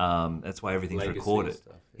download. That's why everything's Legacy recorded.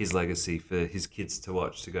 stuff, yeah. His legacy for his kids to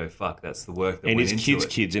watch, to go, fuck, that's the work that And went his into kids'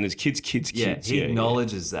 it. kids, and his kids' Yeah, kids. he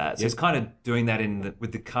acknowledges that. So he's kind of doing that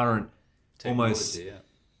with the current almost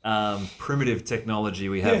primitive technology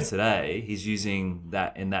we have today. He's using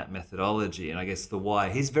that in that methodology, and I guess the why.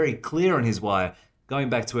 He's very clear on his why. Going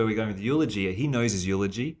back to where we're going with the eulogy, he knows his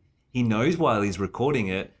eulogy. He knows while he's recording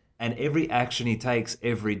it, and every action he takes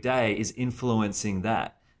every day is influencing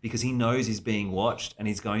that, because he knows he's being watched and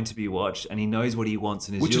he's going to be watched, and he knows what he wants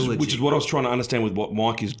in his eulogy. Which is what I was trying to understand with what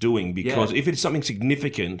Mike is doing, because if it's something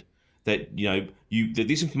significant that that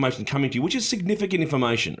this information coming to you, which is significant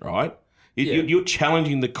information, right? You're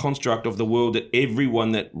challenging the construct of the world that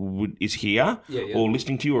everyone that is here or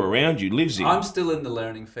listening to you or around you lives in. I'm still in the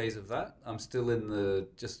learning phase of that. I'm still in the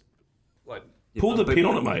Pull the pin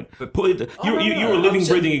on it, mate. You're a living,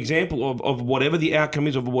 breathing example of whatever the outcome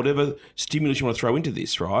is, of whatever stimulus you want to throw into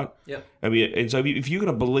this, right? Yeah. I mean, and so if you're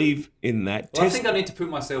going to believe in that, I think I need to put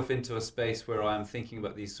myself into a space where I'm thinking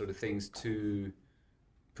about these sort of things to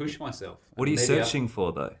push myself. What are you searching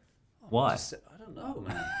for, though? Why? I don't know,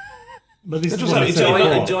 man. But this is That's what what I I'm said saying.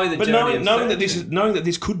 before. Enjoy the But journey of knowing that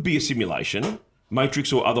this could be a simulation,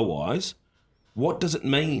 Matrix or otherwise, what does it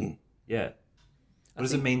mean? Yeah. What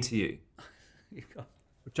does it mean to you?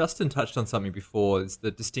 Justin touched on something before, is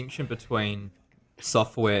the distinction between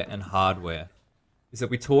software and hardware. Is that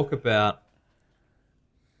we talk about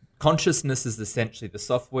consciousness is essentially the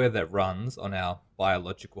software that runs on our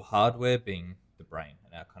biological hardware, being the brain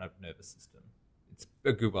and our kind of nervous system. It's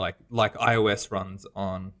a good like iOS runs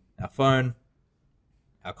on our phone,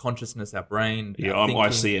 our consciousness, our brain. Yeah, our I'm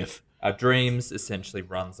thinking, ICF. Our dreams essentially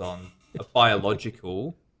runs on a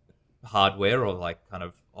biological hardware or like kind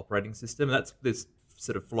of operating system. And that's this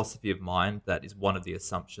sort of philosophy of mind that is one of the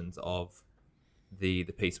assumptions of the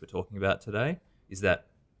piece we're talking about today, is that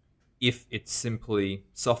if it's simply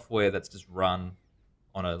software that's just run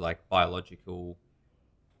on a like biological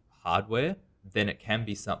hardware, then it can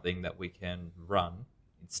be something that we can run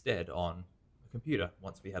instead on a computer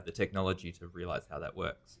once we have the technology to realize how that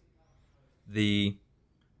works. The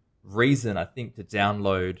reason I think to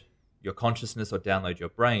download your consciousness or download your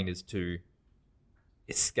brain is to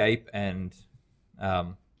escape and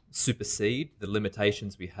supersede the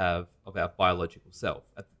limitations we have of our biological self.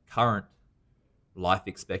 At the current life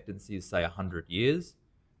expectancy is, say, 100 years.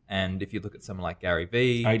 And if you look at someone like Gary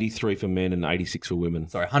Vee... 83 for men and 86 for women.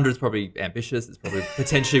 Sorry, 100 is probably ambitious. It's probably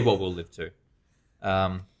potentially what we'll live to.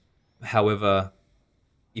 However,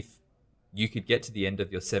 if you could get to the end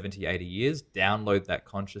of your 70, 80 years, download that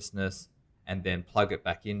consciousness, and then plug it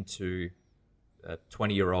back into a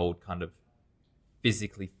 20-year-old kind of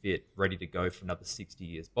physically fit, ready to go for another 60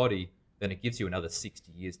 years body, then it gives you another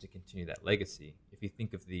 60 years to continue that legacy. If you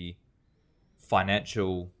think of the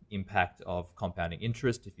financial impact of compounding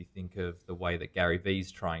interest, if you think of the way that Gary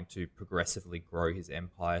Vee's trying to progressively grow his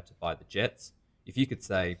empire to buy the jets, if you could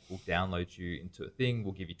say, we'll download you into a thing,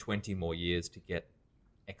 we'll give you 20 more years to get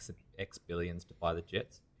X billions to buy the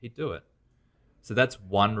jets, he'd do it. So that's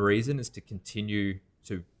one reason, is to continue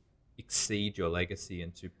to exceed your legacy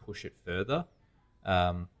and to push it further,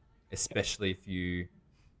 especially if you...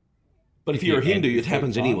 But if you're a Hindu, it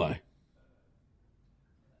happens anyway.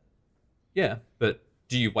 Yeah, but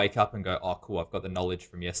do you wake up and go, oh, cool, I've got the knowledge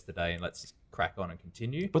from yesterday and let's just crack on and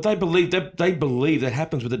continue? But they believe that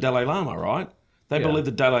happens with the Dalai Lama, right? They believe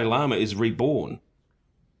the Dalai Lama is reborn.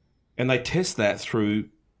 And they test that through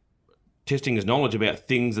testing his knowledge about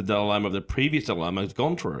things the Dalai Lama of the previous Dalai Lama has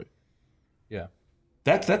gone through. Yeah.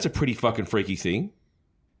 That's a pretty fucking freaky thing.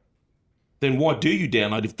 Then why do you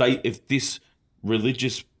download if this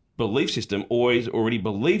religious belief system already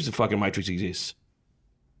believes the fucking Matrix exists?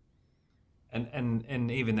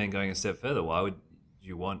 And even then, going a step further, why would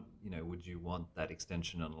you want that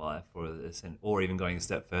extension on life, or even going a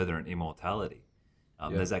step further in immortality?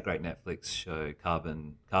 There's that great Netflix show,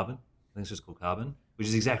 Carbon. I think it's just called Carbon, which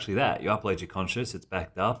is exactly that. You upload your conscious, it's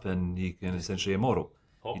backed up, and you can essentially immortal.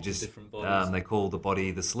 You just different bodies. They call the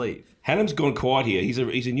body the sleeve. Hannum's gone quiet here.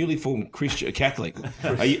 He's a newly formed Christian Catholic.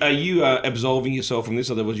 Are you absolving yourself from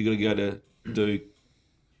this? Otherwise, you're going to go to do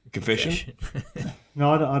confession.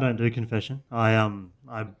 No, I don't do confession. I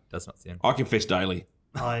Does not sound. I confess daily.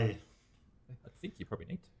 I think you probably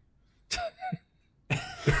need to.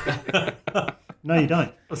 No, you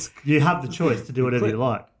don't. You have the choice to do whatever you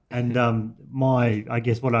like. And I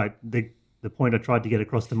guess the point I tried to get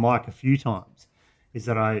across to Mike a few times is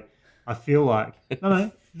that I feel like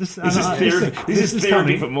this is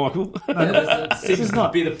therapy for Michael. This is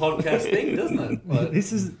not be the podcast thing, doesn't it? Like,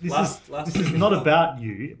 this is not about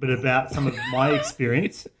you, but about some of my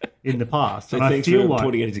experience in the past. So and thanks I feel for like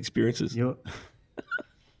pointing at his experiences. Should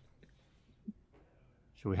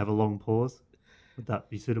we have a long pause? Would that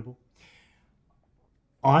be suitable?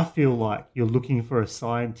 I feel like you're looking for a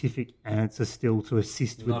scientific answer still to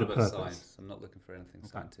assist with the purpose. Science. I'm not looking for anything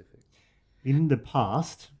scientific. In the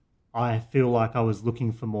past, I feel like I was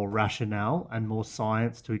looking for more rationale and more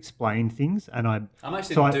science to explain things, and I'm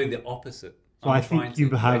actually doing the opposite. So I think you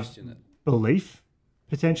have belief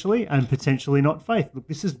potentially, and potentially not faith. Look,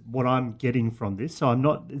 this is what I'm getting from this. So I'm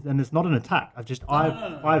not, and it's not an attack.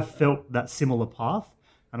 I've felt that similar path,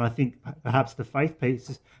 and I think perhaps the faith piece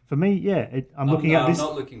is, for me. I'm looking at this. I'm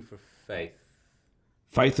not looking for faith.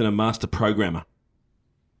 Faith in a master programmer.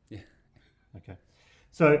 Yeah. Okay.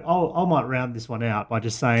 So I might round this one out by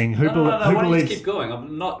just saying who why don't you believes. Just keep going.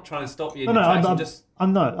 I'm not trying to stop you.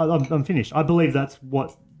 I'm finished. I believe that's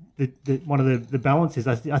what one of the balance is.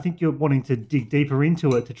 I think you're wanting to dig deeper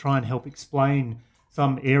into it to try and help explain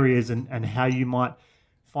some areas and how you might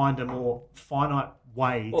find a more finite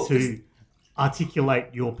way to articulate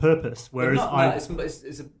your purpose. Whereas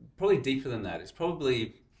it's probably deeper than that. It's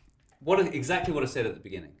probably exactly what I said at the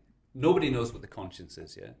beginning. Nobody knows what the conscience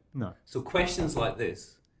is yet. No. So questions like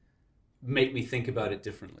this make me think about it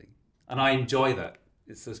differently. And I enjoy that.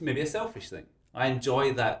 It's maybe a selfish thing. I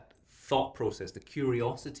enjoy that thought process, the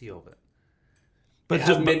curiosity of it.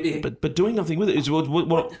 But doing nothing with it is what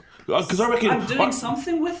Because I reckon I'm doing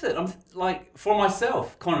something with it. I'm like for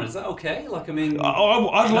myself. Connor, is that okay? Like, I mean,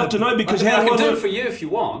 I'd love to know because I how can do I do it for you if you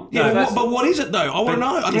want. Yeah, If but what is it though? I want to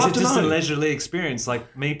know. I'd Is love it to just know. a leisurely experience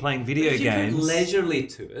like me playing video if you games? put leisurely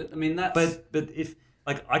to it, I mean that's. But if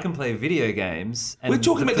like I can play video games, and We're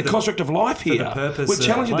talking about the construct of life here. the purpose We're of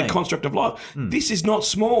challenging the playing. construct of life. This is not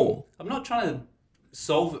small. I'm not trying to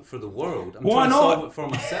solve it for the world. I'm Why trying not? to solve it for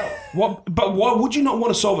myself. But why would you not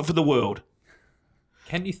want to solve it for the world?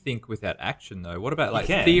 Can you think without action, though? What about like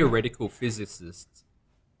can. theoretical physicists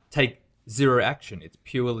take zero action? It's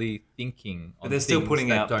purely thinking. But they're still putting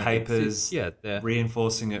that out don't papers, exist. Yeah, they're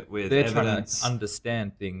reinforcing it with they're evidence. trying to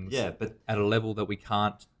understand things. Yeah, but- at a level that we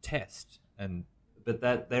can't test. And But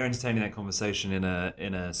that they're entertaining that conversation in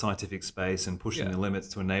a scientific space and pushing Yeah. the limits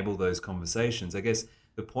to enable those conversations. I guess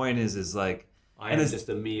the point is like. I am just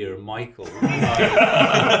a mere Michael.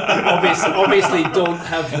 Obviously, don't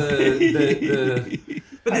have the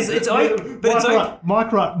But it's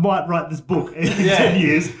Mike might write this book in 10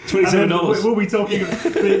 years. $27. And then we'll be talking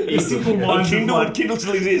the simple minds of like, Kindle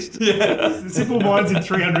still exists. the simple minds in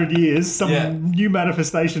 300 years. Some Yeah. new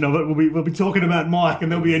manifestation of it. We'll be talking about Mike,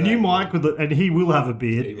 and there'll be a new Mike and he will have a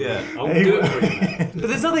beard. Yeah. I'll do it for you, man. But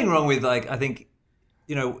there's nothing wrong with like I think,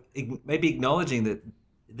 maybe acknowledging that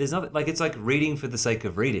there's nothing like it's like reading for the sake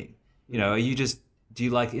of reading. Do you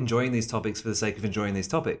like enjoying these topics for the sake of enjoying these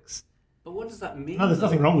topics? But what does that mean? No, there's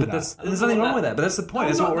nothing wrong with that. There's nothing wrong with that. But that's the point.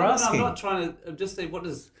 That's what we're asking. I'm not trying to. I'm just saying. What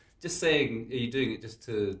is? Just saying. Are you doing it just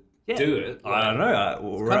to Yeah. do it? I don't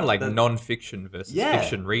know. it's kind of like non-fiction versus Yeah.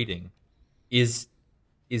 fiction reading. Is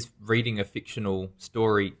reading a fictional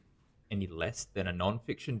story any less than a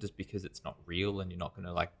non-fiction just because it's not real and you're not going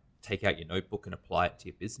to like take out your notebook and apply it to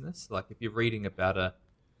your business? Like if you're reading about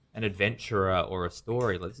an adventurer or a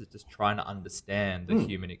story, like this is just trying to understand the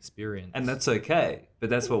human experience. And that's okay. But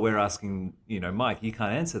that's what we're asking, Mike, you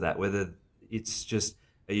can't answer that. Whether it's just,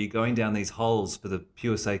 are you going down these holes for the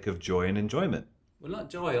pure sake of joy and enjoyment? Well, not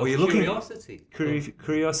joy. Or Or you're looking- curiosity.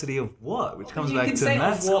 Curiosity of what? Which comes You back can to say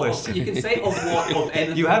Matt's of what, question. You can say of what of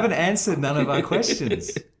anything. You haven't answered none of our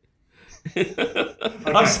questions.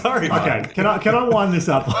 I'm sorry, Mike. Okay, can I wind this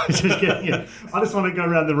up? I just want to go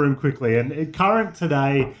around the room quickly. And current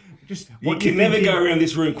today, just You what can you're never thinking- go around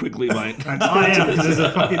this room quickly, mate. I am, because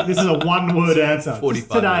this is a one-word answer. 45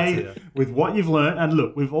 Just today, minutes, yeah. with what you've learned, and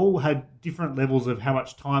look, we've all had different levels of how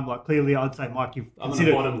much time. Like clearly, I'd say, Mike, you've I'm on the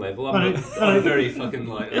considered. bottom level. No, I'm very fucking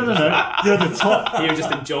like. No, you're at the top. You're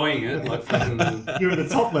just enjoying it, like fucking. You're at the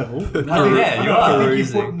top level. yeah, you I are. think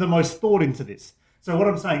you've put the most thought into this. So what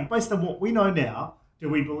I'm saying, based on what we know now, do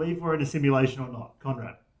we believe we're in a simulation or not?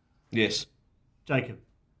 Conrad, Yes. Jacob.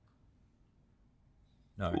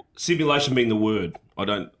 no. Simulation being the word. I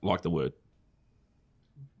don't like the word.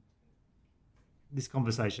 This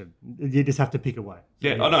conversation, you just have to pick away.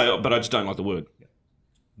 Yeah, I know, but I just don't like the word.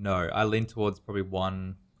 No, I lean towards probably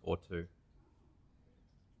one or two.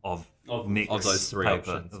 Of Of Nick's those three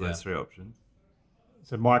paper, options, Of yeah. those three options.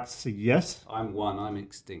 So Mike's a yes. I'm one. I'm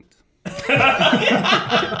extinct.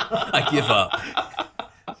 I give up.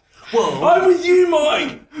 I'm with you,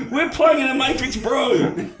 Mike. We're playing in a Matrix, bro.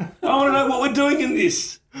 I want to know what we're doing in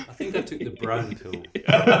this. I think I took the brown pill.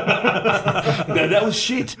 No, that was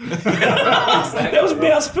shit. That was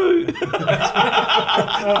mouse poo.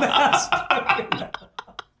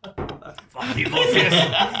 Fuck you, Morpheus.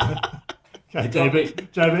 Okay,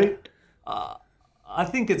 JB. I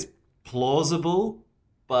think it's plausible,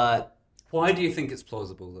 but Why do you think it's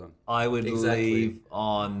plausible, though? I would Exactly. leave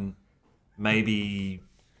on maybe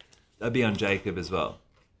I'd be on Jacob as well.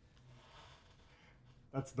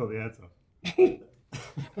 That's not the answer.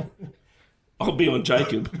 I'll be on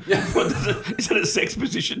Jacob. Is that a sex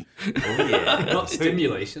position? Oh yeah. Not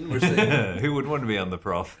stimulation. We're saying. Who would want to be on the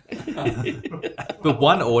prof? But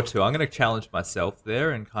one or two, I'm going to challenge myself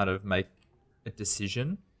there and kind of make a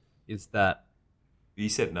decision. Is that You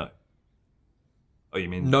said no. Oh, you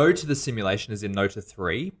mean no to the simulation is in no to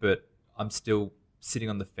three, but I'm still sitting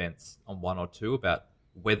on the fence on one or two about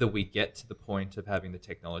whether we get to the point of having the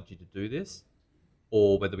technology to do this,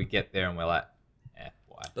 or whether we get there and we're like,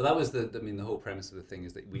 why? But that was the whole premise of the thing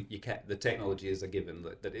is that the technology is a given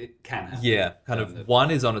that it can happen. Yeah, kind And of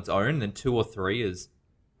one is on its own, and two or three is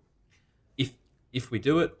if we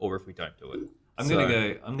do it or if we don't do it. I'm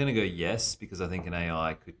gonna go yes, because I think an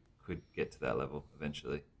AI could get to that level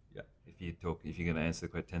eventually. Yeah. If you're gonna answer the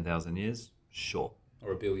question 10,000 years, sure.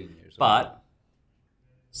 Or a billion years. But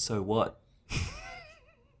so what?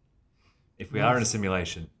 If we are in a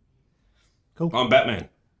simulation, I'm Batman.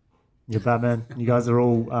 You're Batman. You guys are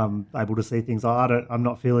all able to see things. I'm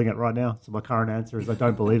not feeling it right now. So my current answer is I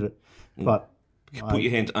don't believe it. But Put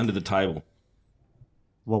your hands under the table.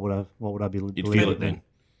 what would I be You'd believing feel it then.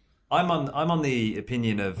 I'm on the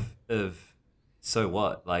opinion of so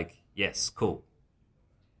what? Like, yes, cool.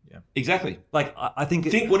 Exactly. Like, I think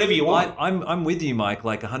whatever you want. I'm with you, Mike.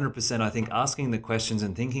 Like 100%. I think asking the questions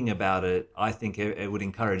and thinking about it, I think it would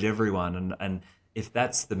encourage everyone. And if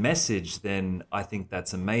that's the message, then I think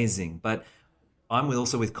that's amazing. But I'm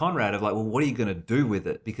also with Conrad of like, well, what are you going to do with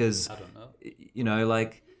it? Because I don't know. you know,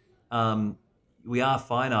 like, we are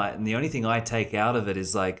finite, and the only thing I take out of it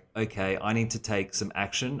is like, okay, I need to take some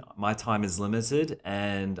action. My time is limited,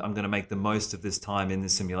 and I'm going to make the most of this time in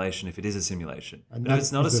this simulation if it is a simulation. And But if that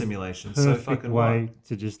it's not a is a simulation, so perfect fucking way what?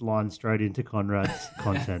 to just line straight into Conrad's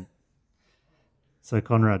content. So,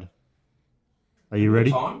 Conrad, are you ready?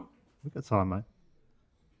 Time? We've got time, mate.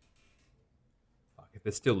 Fuck, if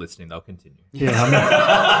they're still listening, they'll continue. Yeah,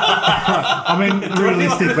 I mean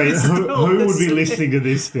realistically, who would be listening to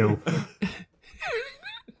this still?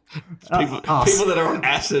 Us. People that are on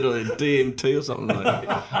acid or DMT or something like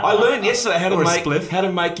that. I learned yesterday how Or a to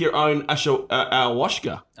spliff. make your own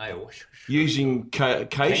ayahuasca Ayahuasca. using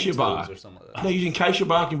acacia bark. Or something like that. No, using acacia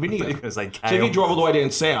bark and vinegar. Because like So if you drive all the way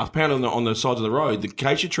down south, pound on the sides of the road, the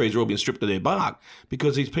acacia trees are all being stripped of their bark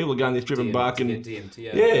because these people are going there stripping bark and DMT,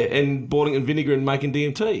 yeah, and boiling in vinegar and making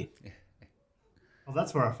DMT. Oh,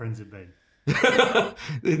 that's where our friends have been.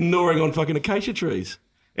 They're gnawing on fucking acacia trees.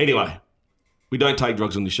 Anyway, we don't take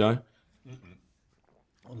drugs on the show.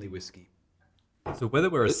 Only whiskey. So whether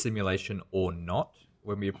we're a simulation or not,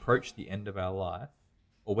 when we approach the end of our life,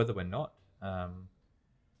 or whether we're not,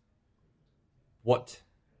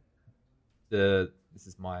 this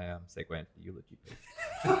is my segue into the eulogy piece.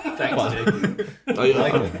 Thanks, Jake. Oh, yeah.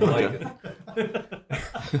 Like it.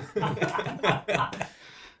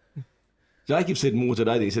 Jacob said more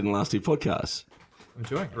today than he said in the last two podcasts. I'm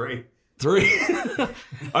enjoying it. Three.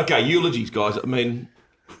 Okay, eulogies, guys. I mean,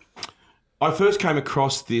 I first came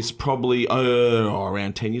across this probably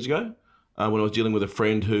around 10 years ago when I was dealing with a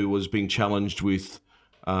friend who was being challenged with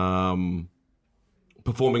performing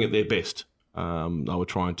at their best. They were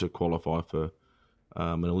trying to qualify for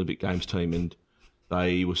an Olympic Games team, and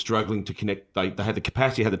they were struggling to connect. They had the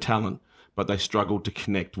capacity, had the talent, but they struggled to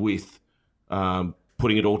connect with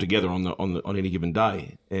putting it all together on any given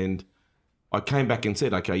day. And I came back and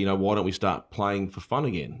said, okay, why don't we start playing for fun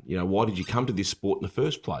again? Why did you come to this sport in the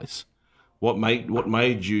first place? What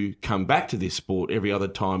made you come back to this sport every other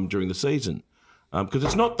time during the season? Because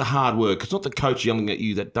it's not the hard work, it's not the coach yelling at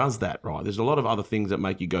you that does that, right? There's a lot of other things that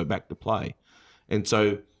make you go back to play. And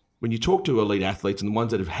so when you talk to elite athletes and the ones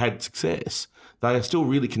that have had success, they are still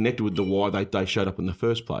really connected with the why they showed up in the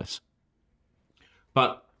first place.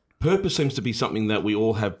 But purpose seems to be something that we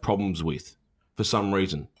all have problems with for some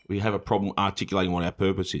reason. We have a problem articulating what our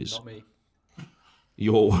purpose is. Not me.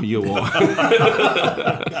 You're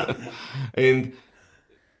and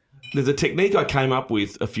there's a technique I came up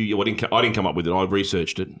with I didn't come up with it. I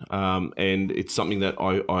researched it, and it's something that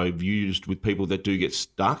I've used with people that do get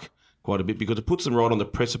stuck quite a bit because it puts them right on the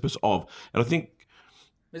precipice of. And I think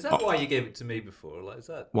Is that why you gave it to me before? Like, is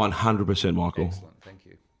that 100%, Michael. excellent? Thank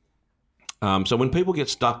you. So when people get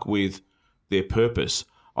stuck with their purpose,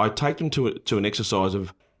 I take them to an exercise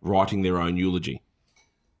of writing their own eulogy.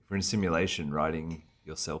 If we're in simulation, writing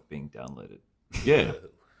yourself being downloaded. Yeah,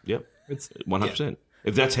 yep, It's 100%.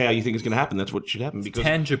 If that's how you think it's going to happen, that's what should happen. a Because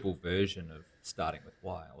tangible version of starting with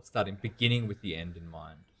why, or beginning with the end in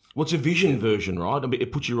mind. what's a vision version, right? I mean,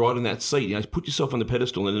 it puts you right in that seat. Put yourself on the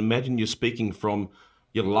pedestal and imagine you're speaking from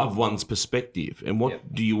your loved one's perspective. And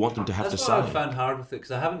what do you want them to have That's to what say? I've found hard with it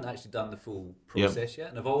because I haven't actually done the full process yet,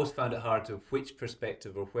 and I've always found it hard to which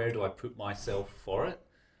perspective or where do I put myself for it.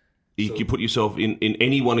 You put yourself in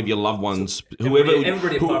any one of your loved ones,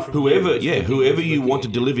 everybody apart from you is looking- whoever you looking want to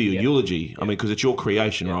at you. deliver your Yeah. eulogy. I mean, because it's your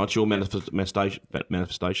creation, right? It's your manifestation.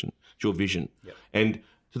 It's your vision, Yep. and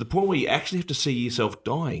to the point where you actually have to see yourself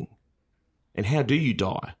dying. And how do you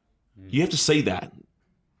die? You have to see that.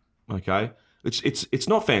 Okay, it's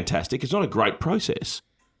not fantastic. It's not a great process,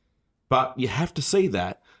 but you have to see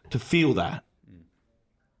that to feel that.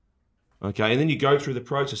 Okay, and then you go through the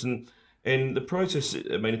process, and the process.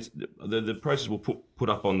 I mean, it's the process will put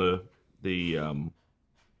up on the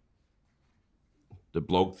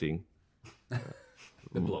blog thing.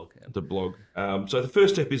 The blog. Yeah. The blog. So the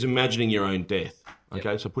first step is imagining your own death.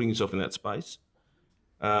 Okay, so putting yourself in that space.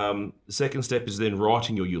 The second step is then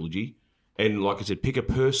writing your eulogy, and like I said, pick a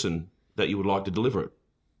person that you would like to deliver it.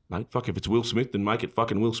 Mate, fuck, if it's Will Smith, then make it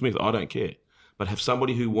fucking Will Smith. I don't care, but have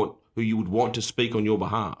somebody who you would want to speak on your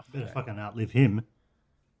behalf. Better fucking outlive him.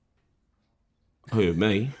 Who,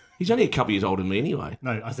 me? He's only a couple years older than me anyway.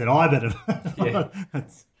 No, I said I better. Yeah.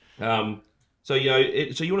 That's- So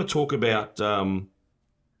you want to talk about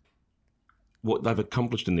what they've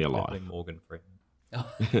accomplished in their life. Definitely Morgan Freeman.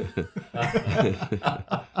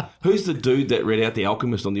 Who's the dude that read out The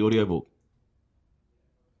Alchemist on the audiobook?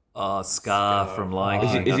 Oh, Scar from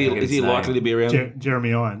Lion King. Is he likely to be around?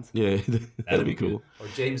 Jeremy Irons. Yeah, that'd be cool. Or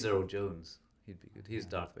James Earl Jones. He'd be good. He's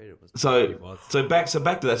Darth Vader, wasn't he? So back to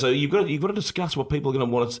that. So you've got to discuss what people are going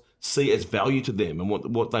to want to see as value to them and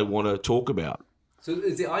what they want to talk about. So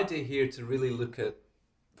is the idea here to really look at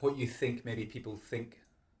what you think maybe people think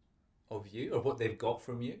of you or what they've got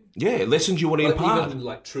from you? Yeah, lessons you want to impart. Even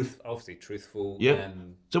like obviously truthful. Yeah.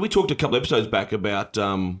 And So we talked a couple episodes back about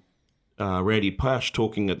Randy Pash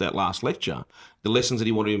talking at that last lecture, the lessons that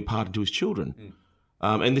he wanted to impart into his children.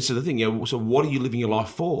 And this is the thing, so what are you living your life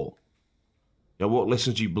for? What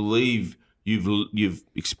lessons do you believe you've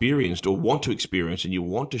experienced or want to experience and you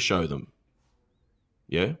want to show them?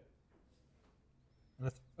 Yeah?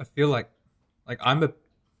 I feel like I'm a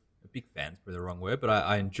big fan's probably the wrong word, but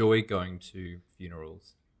I enjoy going to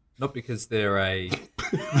funerals. Not because they're a... Do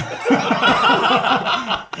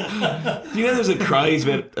you know there's a craze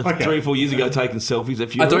about 3 or 4 years ago taking selfies at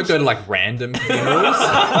funerals? I don't go to like random funerals,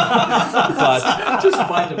 but just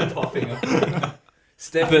find them popping up.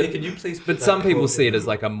 Stephanie, can you please? But some people see it as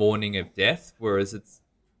like a mourning of death, whereas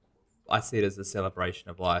I see it as a celebration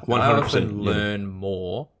of life. 100%, I often learn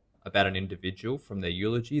more about an individual from their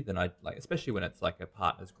eulogy than I like, especially when it's like a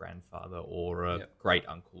partner's grandfather or a great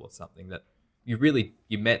uncle or something that you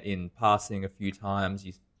met in passing a few times.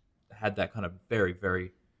 You had that kind of very,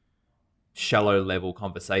 very shallow level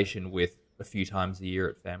conversation with a few times a year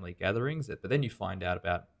at family gatherings. But then you find out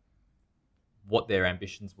about what their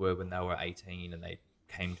ambitions were when they were 18 and they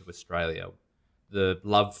came to Australia, the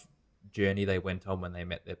love journey they went on when they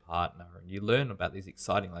met their partner, and you learn about these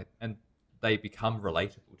exciting, and they become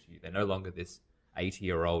relatable to you. They're no longer this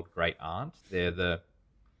 80-year-old great aunt. They're the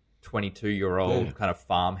 22-year-old kind of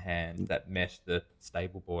farmhand that met the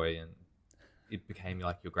stable boy, and it became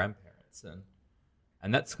like your grandparents.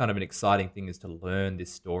 And that's kind of an exciting thing, is to learn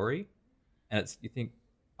this story. And you think,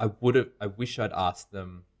 I wish I'd asked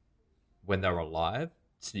them when they were alive,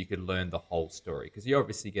 so you could learn the whole story. Because you're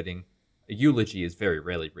obviously getting a eulogy is very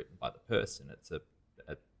rarely written by the person. It's a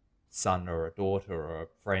son or a daughter or a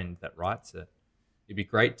friend that writes it. It'd be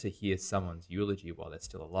great to hear someone's eulogy while they're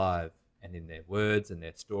still alive, and in their words and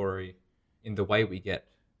their story, in the way we get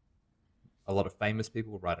a lot of famous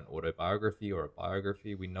people write an autobiography or a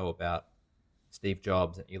biography. We know about Steve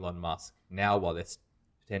Jobs and Elon Musk now while they're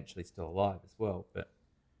potentially still alive as well. But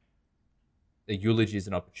the eulogy is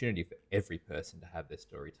an opportunity for every person to have their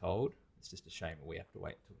story told. It's just a shame that we have to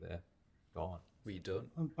wait till they're gone. Well, you don't.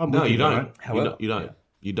 No, you don't. However, You don't. yeah.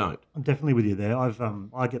 You don't. I'm definitely with you there.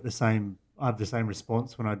 I get the same. I have the same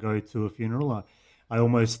response when I go to a funeral. It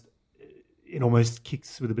almost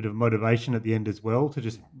kicks with a bit of motivation at the end as well. To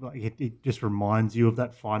just it just reminds you of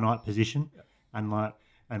that finite position, and what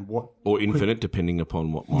Or infinite, depending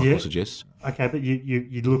upon what Michael suggests. Okay, but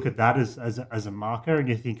you look at that as a marker, and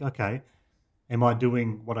you think, okay, am I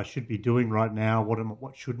doing what I should be doing right now?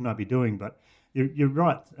 What shouldn't I be doing? But you're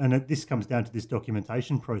right, and this comes down to this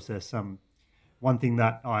documentation process. One thing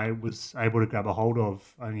that I was able to grab a hold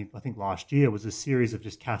of only, I think, last year was a series of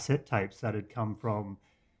just cassette tapes that had come from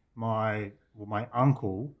my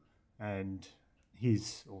uncle and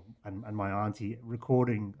and my auntie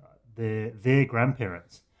recording their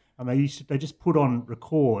grandparents, and they just put on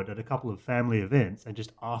record at a couple of family events and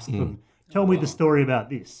just ask them, tell me the story about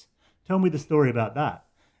this, tell me the story about that.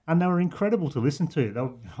 And they were incredible to listen to. They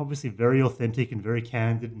were obviously very authentic and very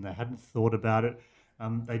candid, and they hadn't thought about it.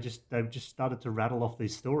 They just started to rattle off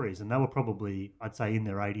these stories, and they were probably, I'd say, in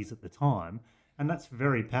their 80s at the time, and that's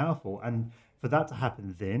very powerful. And for that to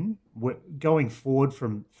happen then, going forward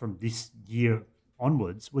from this year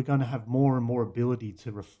onwards, we're going to have more and more ability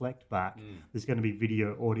to reflect back. There's going to be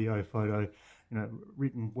video, audio, photo,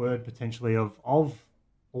 written word potentially of all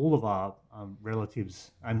of our relatives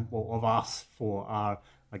and of us for our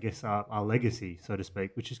legacy, so to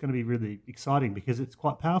speak, which is going to be really exciting because it's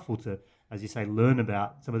quite powerful to, as you say, learn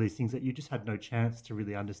about some of these things that you just had no chance to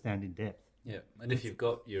really understand in depth. Yeah, and if you've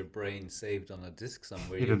got your brain saved on a disc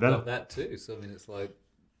somewhere, Even you've better. got that too. So it's like,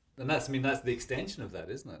 and that's the extension of that,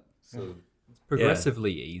 isn't it? So It's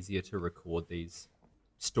progressively easier to record these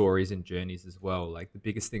stories and journeys as well. Like the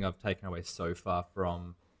biggest thing I've taken away so far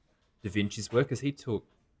from Da Vinci's work is he took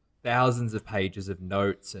thousands of pages of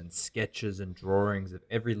notes and sketches and drawings of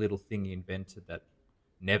every little thing he invented that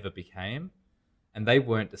never became, and they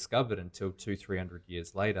weren't discovered until 200-300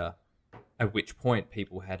 years later, at which point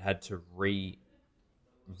people had to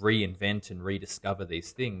reinvent and rediscover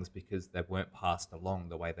these things because they weren't passed along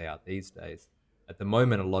the way they are these days. At the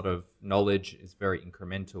moment, a lot of knowledge is very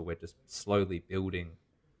incremental. We're just slowly building.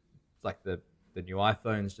 It's like the new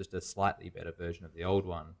iPhone's just a slightly better version of the old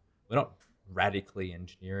one. We're not radically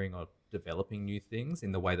engineering or developing new things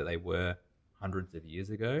in the way that they were hundreds of years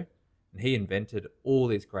ago. And he invented all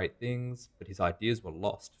these great things, but his ideas were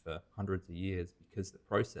lost for hundreds of years because the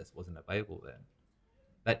process wasn't available then.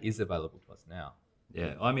 That is available to us now.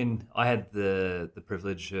 Yeah, I mean, I had the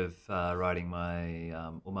privilege of writing my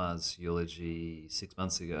Umar's eulogy 6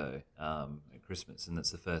 months ago at Christmas, and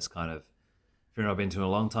that's the first kind of funeral I've been to in a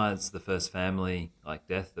long time. It's the first family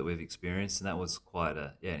death that we've experienced, and that was quite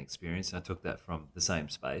an experience. And I took that from the same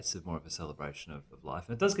space of more of a celebration of life,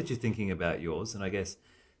 and it does get you thinking about yours, and I guess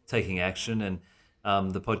taking action.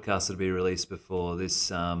 And the podcast will be released before this.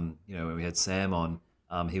 When we had Sam on.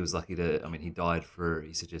 He was lucky to. I mean, he died for.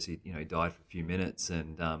 He suggested he died for a few minutes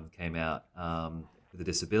and came out with a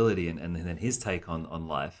disability, and then his take on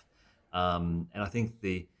life. And I think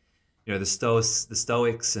the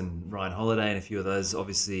Stoics and Ryan Holiday and a few of those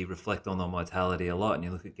obviously reflect on mortality a lot. And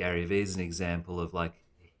you look at Gary Vee as an example of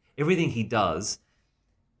everything he does.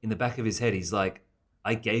 In the back of his head, he's like,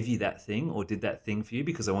 I gave you that thing or did that thing for you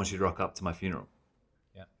because I want you to rock up to my funeral.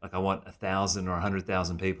 Yeah. I want 1,000 or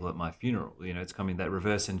 100,000 people at my funeral. It's coming that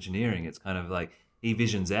reverse engineering. It's kind of like he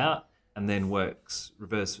visions out and then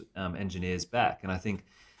reverse engineers back. And I think,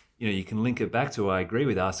 you can link it back to, I agree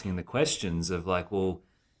with asking the questions of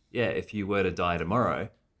if you were to die tomorrow,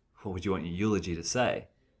 what would you want your eulogy to say?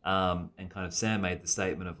 And kind of Sam made the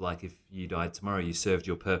statement of if you died tomorrow, you served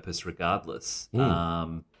your purpose regardless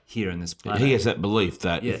here in this planet. He has that belief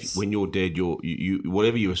that Yes. when you're dead, you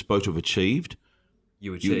whatever you were supposed to have achieved,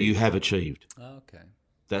 you have achieved. Oh, okay.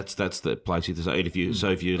 That's the place he says. If you're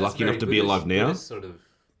That's lucky enough to very be alive now, Buddhist sort of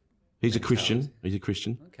he's a mentality.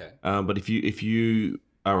 Christian. Okay. But if you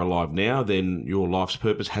are alive now, then your life's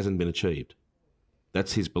purpose hasn't been achieved.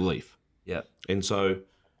 That's his belief. Yeah. And so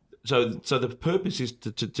the purpose is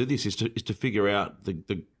to figure out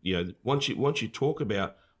the once you talk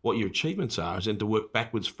about what your achievements are, is then to work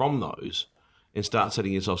backwards from those and start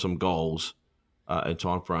setting yourself some goals and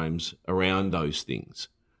timeframes around those things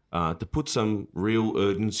to put some real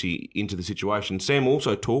urgency into the situation. Sam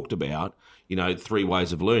also talked about 3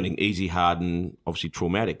 ways of learning: easy, hard, and obviously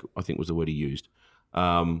traumatic, I think was the word he used.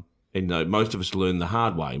 Most of us learn the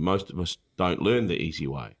hard way. Most of us don't learn the easy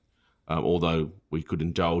way, although we could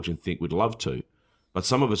indulge and think we'd love to. But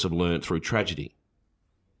some of us have learned through tragedy.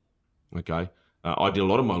 Okay? I did a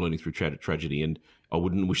lot of my learning through tragedy, and I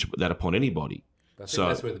wouldn't wish that upon anybody. I think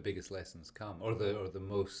that's where the biggest lessons come, or the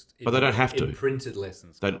most. But they don't have to. Imprinted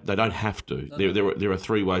lessons. They don't have to. There are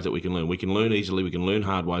 3 ways that we can learn. We can learn easily, we can learn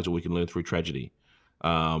hard ways, or we can learn through tragedy.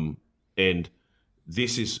 And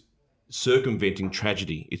this is circumventing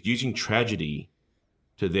tragedy. It's using tragedy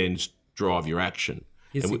to then drive your action.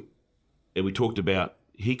 And we talked about,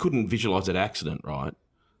 he couldn't visualize that accident, right?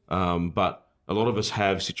 But a lot of us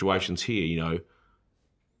have situations here.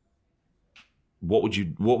 What would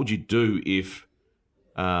you do if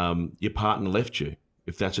your partner left you?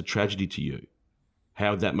 If that's a tragedy to you,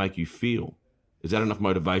 how would that make you feel? Is that enough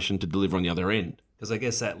motivation to deliver on the other end? Because I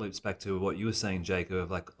guess that loops back to what you were saying,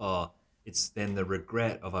 Jacob, of it's then the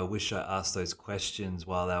regret of, I wish I asked those questions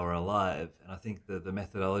while they were alive. And I think the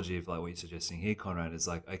methodology of what you're suggesting here, Conrad, is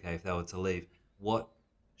okay, if they were to leave, what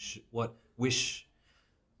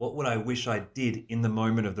would I wish I did in the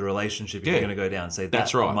moment of the relationship if you're going to go down? Say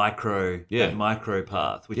that's right. That micro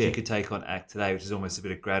path, which you could take on Act Today, which is almost a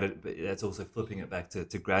bit of gratitude, but that's also flipping it back to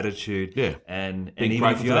gratitude. Yeah. And even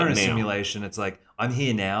if you are in a simulation, it's I'm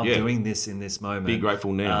here now doing this in this moment. Be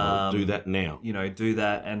grateful now. Do that now. Do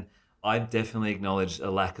that. And I definitely acknowledge a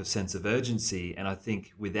lack of sense of urgency. And I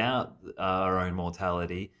think without our own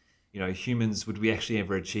mortality, humans, would we actually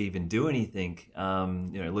ever achieve and do anything?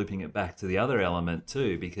 Looping it back to the other element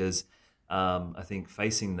too, because I think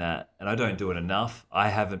facing that, and I don't do it enough. I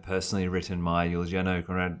haven't personally written my eulogy. I know,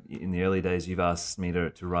 Conrad, in the early days, you've asked me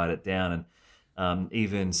to write it down, and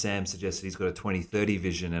even Sam suggested he's got a 2030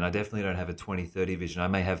 vision, and I definitely don't have a 2030 vision. I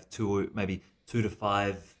may have 2 to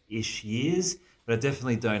 5-ish years, but I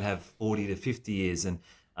definitely don't have 40 to 50 years. And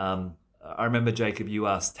I remember, Jacob, you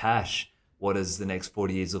asked Tash, what does the next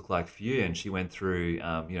 40 years look like for you? And she went through,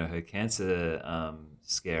 her cancer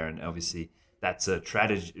scare, and obviously that's a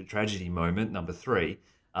tragedy moment, number 3,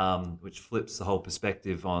 which flips the whole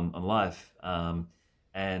perspective on life.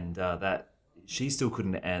 And that she still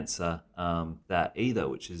couldn't answer that either,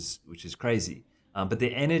 which is crazy. But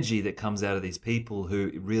the energy that comes out of these people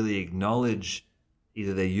who really acknowledge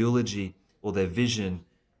either their eulogy or their vision,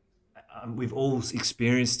 we've all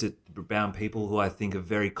experienced it around people who I think are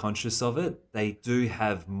very conscious of it. They do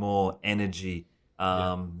have more energy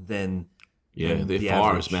then their the fire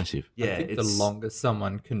average. is massive. Yeah, I think the it's longer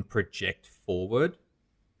someone can project forward,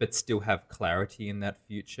 but still have clarity in that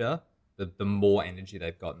future, the more energy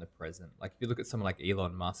they've got in the present. Like if you look at someone like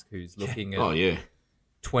Elon Musk, who's looking at Oh yeah.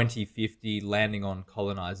 2050, landing on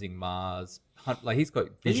colonizing Mars, like he's got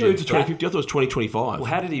Did you move vision. to 2050? I thought it was 2025. Well,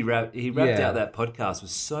 how did he wrap? He wrapped Yeah. out that podcast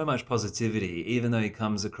with so much positivity, even though he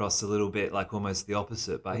comes across a little bit like almost the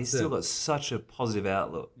opposite. But he's That's still it. got such a positive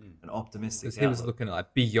outlook, an optimistic Because he was outlook. looking at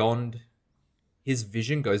like beyond, his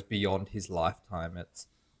vision goes beyond his lifetime. It's,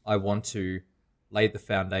 I want to lay the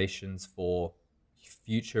foundations for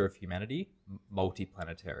future of humanity,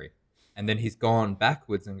 multi-planetary. And then he's gone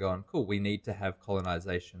backwards and gone, cool, we need to have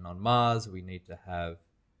colonization on Mars. We need to have,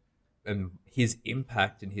 and his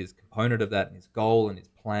impact and his component of that and his goal and his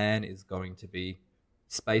plan is going to be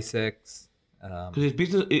SpaceX. Because his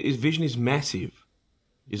vision is massive.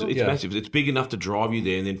 It's Yeah. massive. It's big enough to drive you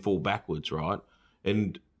there and then fall backwards, right?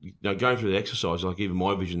 And going through the exercise, like even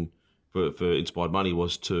my vision for Inspired Money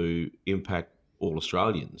was to impact all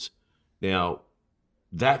Australians. Now,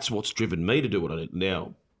 that's what's driven me to do what I did.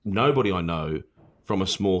 Now, nobody I know from a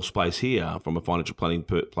small space here, from a financial planning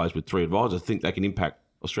place with 3 advisors, think they can impact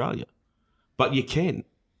Australia. But you can.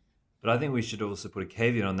 But I think we should also put a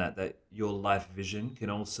caveat on that your life vision can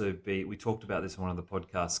also be, we talked about this on one of the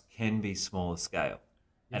podcasts, can be smaller scale.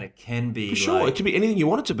 And it can be For sure. like, It can be anything you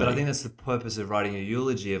want it to be. but I think that's the purpose of writing a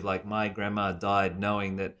eulogy of like, my grandma died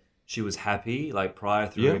knowing that she was happy, like prior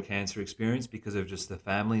through Yeah. her cancer experience, because of just the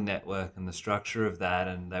family network and the structure of that.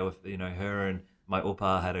 And they were, her and my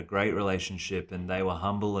upa had a great relationship and they were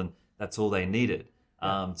humble and that's all they needed.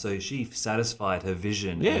 So she satisfied her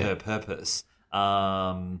vision and her purpose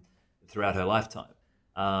throughout her lifetime.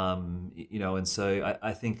 And so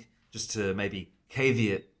I think just to maybe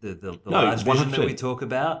caveat the large vision that 100%. we talk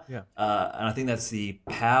about. Yeah. And I think that's the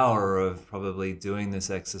power of probably doing this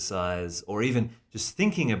exercise or even just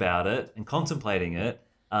thinking about it and contemplating it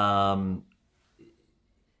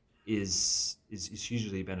is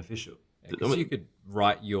hugely beneficial. Because you could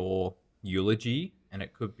write your eulogy and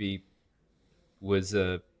it could be, was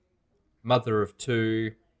a mother of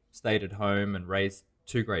 2, stayed at home and raised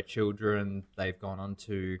 2 great children. They've gone on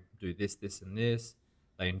to do this, this, and this.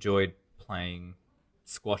 They enjoyed playing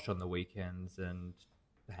squash on the weekends and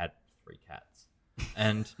had 3 cats.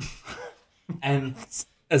 And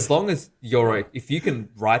as long as if you can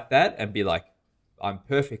write that and be like, I'm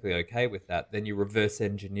perfectly okay with that, then you reverse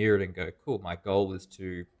engineer it and go, cool, my goal is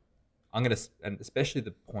to, and especially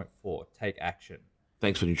the point 4, take action.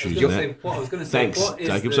 Thanks for I was introducing gonna that. say, what I was going to say, Thanks, what is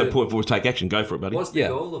Jacob. the, So point 4 is take action. Go for it, buddy. what's the Yeah.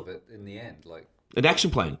 goal of it in the end? Like, An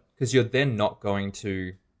action plan. Because you're then not going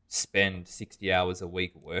to spend 60 hours a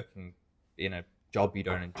week working in a job you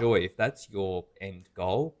don't enjoy. If that's your end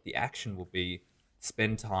goal, the action will be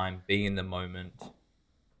spend time, be in the moment,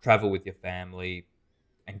 travel with your family,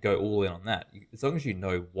 and go all in on that. As long as you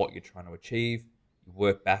know what you're trying to achieve, you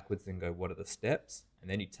work backwards and go, what are the steps? And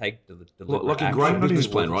then you take deliberate Like a action. great Not business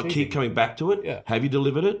even plan, worth right? achieving. Keep coming back to it. Yeah. Have you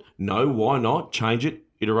delivered it? No. Why not? Change it,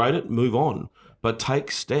 iterate it, move on. But take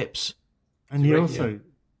steps. And you also,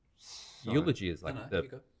 Eulogy is like No, you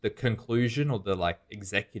go. the conclusion or the like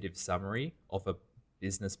executive summary of a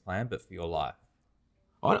business plan, but for your life.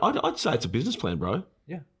 I'd say it's a business plan, bro.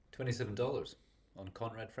 Yeah. $27 on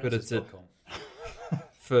But it's a- ConradFrancis.com.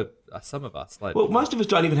 For some of us, like Well, most of us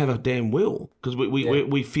don't even have a damn will because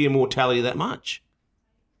we fear mortality that much.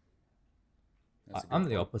 I'm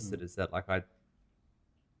the opposite. Is that like I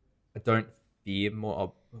don't fear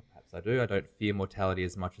or perhaps I do. I don't fear mortality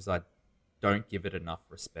as much as I don't give it enough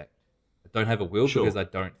respect. I don't have a will Sure. because I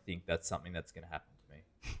don't think that's something that's going to happen to me.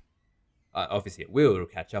 Obviously, it will. It'll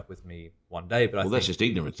catch up with me one day. But Well, I that's think just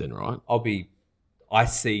ignorance then, right? I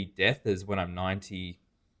see death as when I'm 90,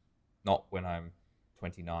 not when I'm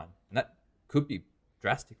 29, and that could be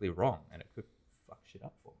drastically wrong, and it could fuck shit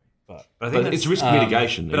up for me. But But I think But it's that's- risk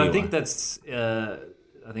mitigation. But I anyway. think that's,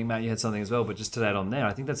 I think, Matt, you had something as well, but just to add on there,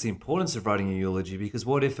 I think that's the importance of writing a eulogy because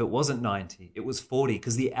what if it wasn't 90, it was 40?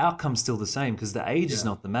 Because the outcome's still the same because the age is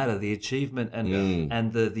not the matter, the achievement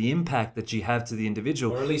and the impact that you have to the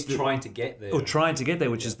individual. Or at least trying to get there. Or trying to get there,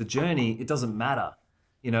 which is the journey, it doesn't matter.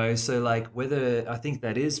 So like whether, I think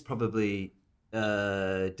that is probably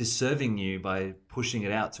disserving you by pushing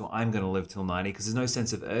it out to I'm going to live till 90 because there's no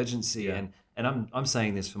sense of urgency. Yeah. And I'm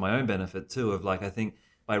saying this for my own benefit too, of like, I think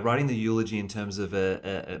by writing the eulogy in terms of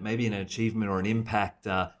maybe an achievement or an impact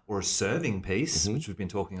or a serving piece, which we've been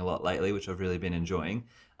talking a lot lately, which I've really been enjoying,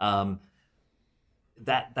 that's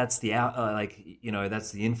the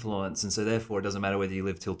that's the influence. And so therefore it doesn't matter whether you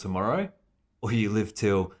live till tomorrow or you live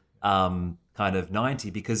till kind of 90,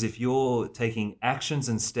 because if you're taking actions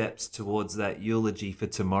and steps towards that eulogy for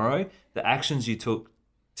tomorrow, the actions you took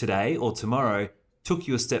today or tomorrow took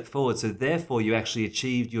you a step forward. So therefore, you actually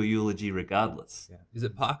achieved your eulogy regardless. Yeah. Is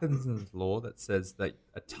it Parkinson's law that says that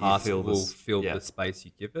a task fill will this- fill yeah. the space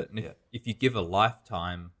you give it? And Yeah. if you give a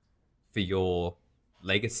lifetime for your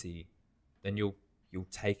legacy, then you'll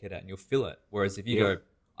take it out and you'll fill it. Whereas if you Yeah. go,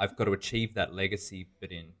 I've got to achieve that legacy,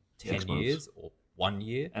 but in 10 Next month. years or 1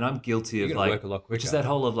 year, And I'm guilty You're of gonna like, work a lot which is quicker. that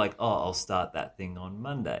whole of like, oh, I'll start that thing on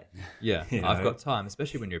Monday. yeah, You I've know? got time,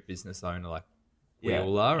 especially when you're a business owner like we Yeah.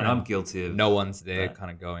 all are. And I'm guilty of no one's there that.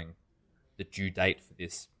 kind of going, the due date for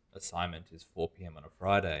this assignment is 4 p.m. on a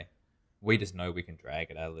Friday. We just know we can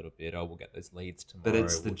drag it out a little bit. Oh, we'll get those leads tomorrow. But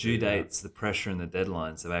it's the we'll due do that. dates, the pressure, and the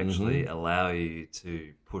deadlines that actually allow you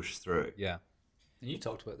to push through. Yeah. And you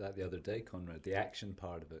talked about that the other day, Conrad, the action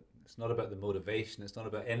part of it. It's not about the motivation. It's not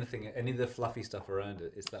about anything, any of the fluffy stuff around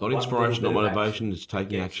it. It's that Not one inspiration, not little bit of motivation. action It's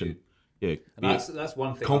taking that gets action. you. Yeah. And that's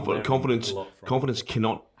one thing. I'm learning Confidence. a lot from. Confidence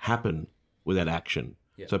cannot happen without action.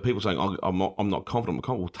 Yeah. So people saying, I'm not confident.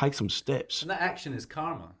 Well, take some steps. And that action is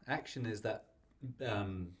karma. Action is that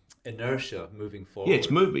inertia moving forward. Yeah,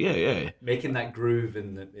 it's moving. Yeah. Making that groove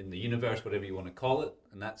in the universe, whatever you want to call it,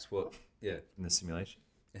 and that's what. Yeah, In the simulation.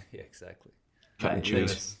 yeah, exactly. Cutting Right, cheese.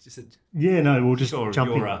 Lewis. Just a, Yeah, no, we'll just Sure,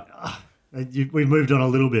 jump in. you're We've moved on a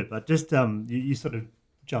little bit, but just you sort of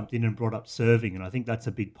jumped in and brought up serving, and I think that's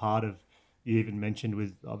a big part of. You even mentioned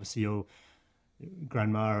with obviously your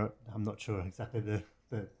grandma. I'm not sure exactly the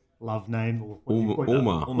love name or what do you call that?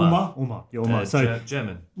 Ulma. Ulma. Yeah, Ulma. So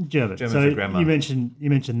German. German. German So for grandma. you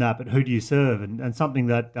mentioned that, but who do you serve? And something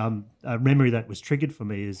that a memory that was triggered for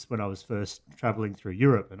me is when I was first traveling through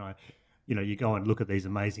Europe, and you go and look at these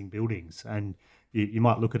amazing buildings, and you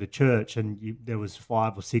might look at a church, and there was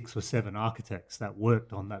 5 or 6 or 7 architects that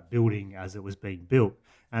worked on that building as it was being built,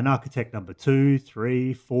 and architect number 2,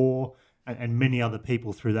 3, 4, and many other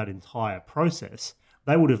people through that entire process.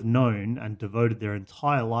 They would have known and devoted their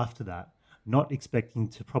entire life to that, not expecting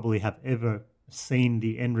to probably have ever seen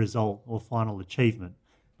the end result or final achievement,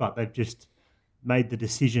 but they've just made the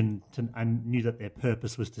decision and knew that their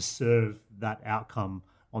purpose was to serve that outcome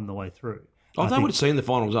on the way through. Oh, I they think- would have seen the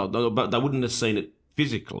final result, but they wouldn't have seen it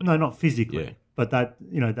physically. No, not physically. Yeah. But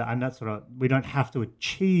and that's we don't have to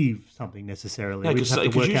achieve something necessarily. No, we just have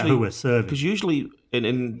to work out who we're serving. Because usually,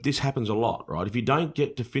 and this happens a lot, right? If you don't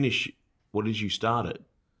get to finish what it is you started,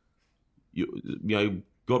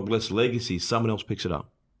 God bless legacy, someone else picks it up.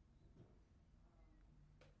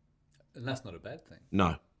 and that's not a bad thing.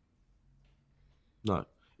 No.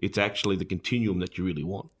 It's actually the continuum that you really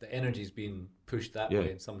want. The energy's been pushed that Yeah.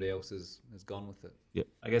 way, and somebody else has gone with it.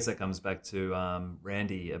 I guess that comes back to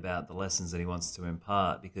Randy about the lessons that he wants to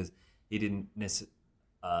impart, because he didn't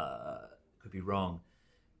could be wrong,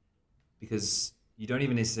 because you don't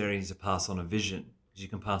even necessarily need to pass on a vision, because you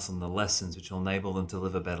can pass on the lessons which will enable them to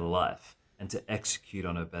live a better life and to execute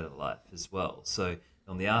on a better life as well. So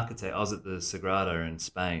on the architect, I was at the Sagrada in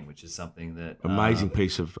Spain, which is something that Amazing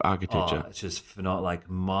piece of architecture. it's just not like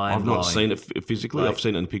mind. I've not seen it physically. Like, I've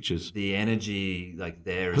seen it in pictures. The energy like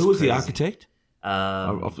there is. Who was the crazy. architect?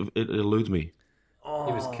 It eludes me.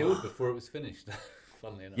 He was killed before it was finished.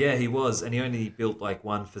 Funnily enough. Yeah, he was, and he only built like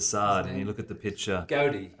one facade. And you look at the picture.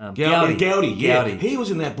 Gaudi. Gaudi. Yeah, Gaudi. he was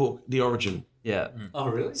in that book, The Origin. Yeah. Oh,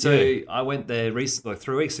 really? So I went there recently, like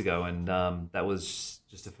 3 weeks ago, and that was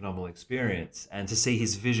just a phenomenal experience. And to see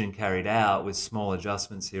his vision carried out with small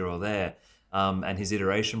adjustments here or there, and his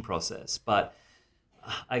iteration process. But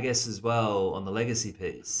I guess as well on the legacy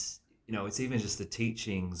piece, it's even just the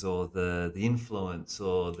teachings or the influence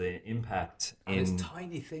or the impact And in. it's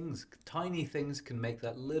tiny things. Tiny things can make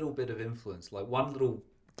that little bit of influence. Like one little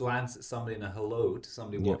glance at somebody and a hello to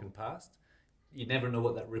somebody walking past. You never know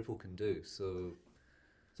what that ripple can do. So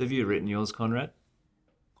So have you written yours, Conrad?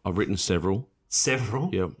 I've written several.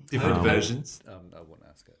 Several Yep. different Um, versions. I won't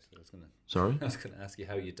ask actually. Sorry. I was going to ask you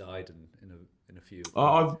how you died in a few.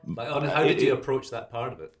 I've How did you approach that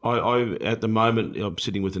part of it? I at the moment I'm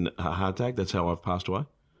sitting with a heart attack. That's how I've passed away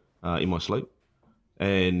in my sleep,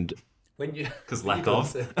 and When you 'Cause you lack don't of.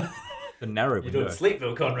 say- The narrow You window. don't sleep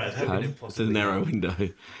though, Conrad. How could it it's a possibly? narrow window.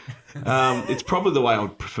 It's probably the way I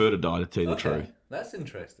would prefer to die, to tell you the truth. That's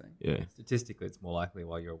interesting. Yeah, Statistically, it's more likely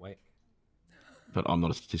while you're awake. but I'm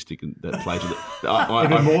not a statistic that plays with it. I,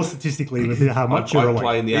 Even more statistically with how much you're I awake.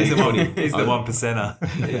 play in the He's the one. 80-20. He's the 1%er.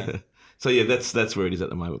 Yeah. So yeah, that's where it is at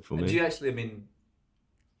the moment for And do me. you actually? I mean,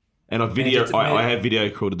 And I have video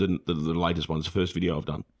recorded the latest one. It's the first video I've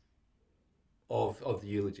done. of the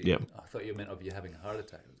eulogy. Yeah. I thought you meant of you having a heart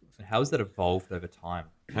attack. And how has that evolved over time?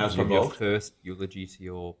 How's it From evolved? your first eulogy to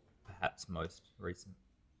your perhaps most recent?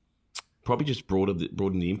 probably just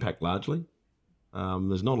broaden the impact largely.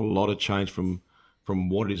 There's not a lot of change from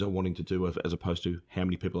what it is I'm wanting to do as opposed to how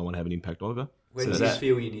many people I want to have an impact over. When do you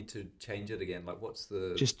feel you need to change it again? Like, what's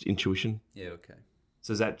the... Just intuition. Yeah, okay.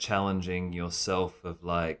 So is that challenging yourself of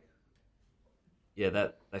like,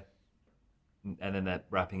 that and then that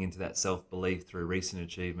wrapping into that self-belief through recent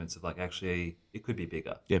achievements of like, actually, it could be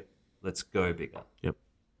bigger. Yep. Let's go bigger. Yep.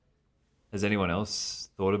 Has anyone else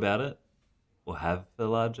thought about it or have the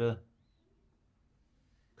larger?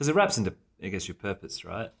 Because it wraps into, I guess, your purpose,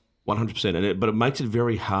 right? 100%. But it makes it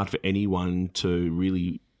very hard for anyone to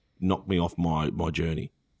really knock me off my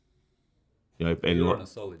journey. You know, and you're on a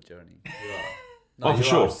solid journey. You are. No, oh, for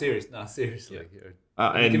sure. Seriously. Yeah.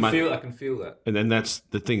 I can feel that. And then that's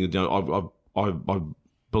the thing. You know, I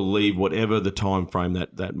believe whatever the time frame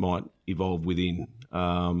that might evolve within,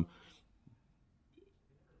 I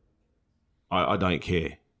don't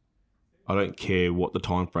care. I don't care what the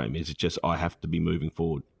time frame is. It's just I have to be moving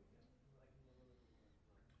forward.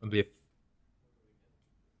 And if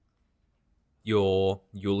your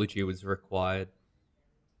eulogy was required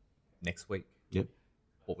next week, yep,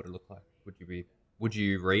 what would it look like? Would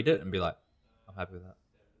you read it and be like, I'm happy with that?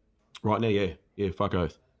 Right now, yeah, fuck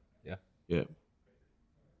oath. Yeah.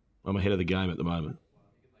 I'm ahead of the game at the moment.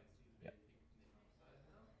 Yeah,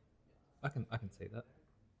 I can see that.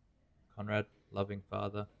 Conrad, loving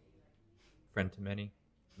father, friend to many,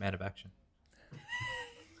 man of action.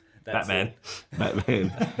 Batman.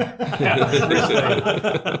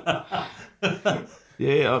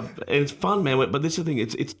 Yeah, and it's fun, man. But this is the thing.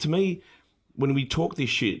 It's to me, when we talk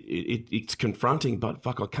this shit, it's confronting. But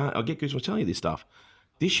fuck, I get goosebumps telling you this stuff.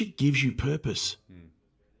 This shit gives you purpose.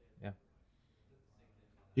 Yeah,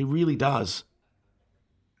 it really does.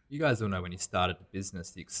 You guys all know when you started the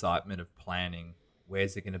business, the excitement of planning.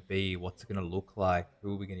 Where's it going to be? What's it going to look like?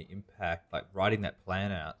 Who are we going to impact? Like writing that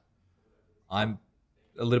plan out. I'm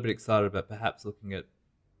a little bit excited about perhaps looking at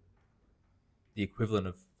the equivalent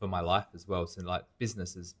of for my life as well. So like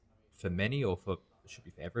business is for many or should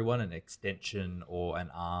be for everyone, an extension or an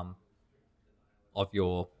arm of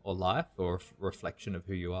your life or a reflection of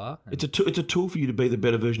who you are. And it's a tool for you to be the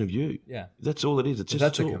better version of you. Yeah. That's all it is. It's just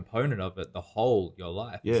that's a tool. A component of it. The whole, your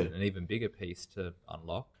life is Yeah. an even bigger piece to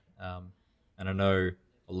unlock. And I know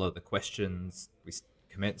a lot of the questions we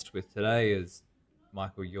commenced with today is,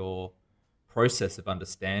 Michael, your process of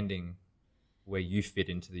understanding where you fit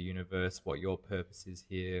into the universe, what your purpose is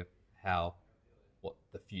here, what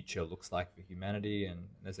the future looks like for humanity, and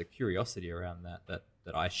there's a curiosity around that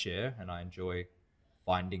I share and I enjoy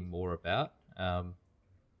finding more about.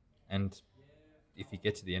 And if you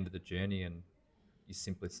get to the end of the journey and you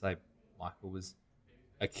simply say, Michael was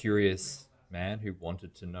a curious man who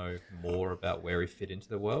wanted to know more about where he fit into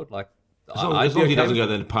the world, like as long as he doesn't go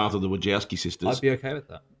down the path of the Wachowski sisters, I'd be okay with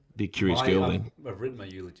that. Be a curious girl then. I've written my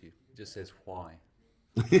eulogy. It just says why.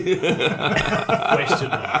 Question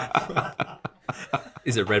mark.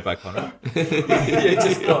 Is it read by Conrad? Yeah,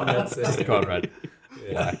 just Conrad. Just Conrad.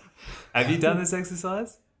 Yeah. Have you done this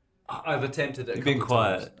exercise? I've attempted it. You've been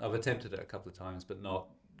quiet. Times. I've attempted it a couple of times, but not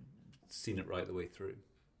seen it right the way through.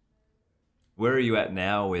 Where are you at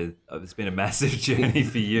now with... it's been a massive journey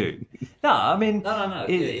for you. No, I mean... No.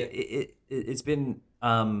 It's been...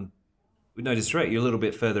 with no disrespect, you're a little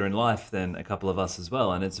bit further in life than a couple of us as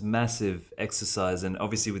well, and it's a massive exercise. And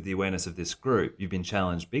obviously with the awareness of this group, you've been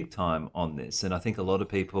challenged big time on this. And I think a lot of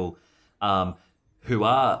people who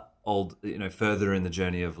are old, further in the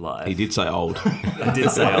journey of life... He did say old. I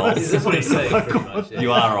did say old. That's what he's saying, pretty much. Yeah.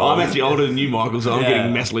 You are old. I'm actually older than you, Michael, so I'm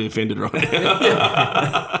getting massively offended right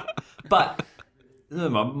now. But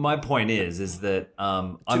my point is that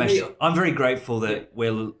I'm very grateful that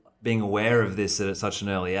we're being aware of this at such an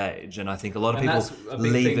early age, and I think a lot of people that's a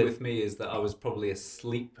big leave thing it. with me is that I was probably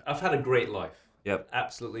asleep. I've had a great life. Yep.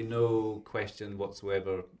 Absolutely no question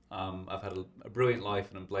whatsoever. I've had a brilliant life,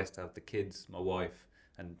 and I'm blessed to have the kids, my wife,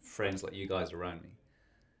 and friends like you guys around me.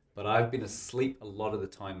 But I've been asleep a lot of the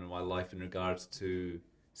time in my life in regards to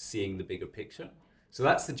seeing the bigger picture. So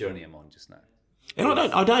that's the journey I'm on just now. And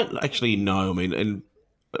I don't actually know. I mean, and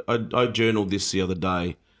I journaled this the other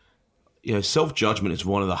day. Self-judgment is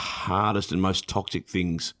one of the hardest and most toxic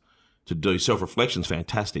things to do. Self-reflection's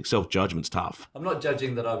fantastic. Self-judgment's tough. I'm not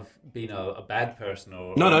judging that I've been a bad person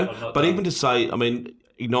or... No. But even to say, I mean,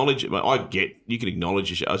 acknowledge... you can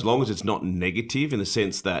acknowledge it as long as it's not negative in the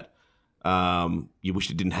sense that you wish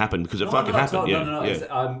it didn't happen because it fucking happened. No.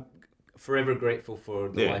 I'm forever grateful for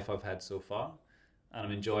the life I've had so far. And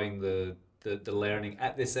I'm enjoying the learning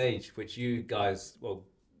at this age, which you guys... Well,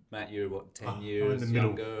 Matt, you're 10 years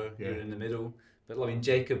younger. Yeah. You're in the middle. But I mean,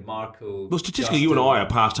 Jacob, Marco... Well, statistically, Justin, you and I are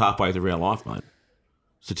past halfway through our life, mate.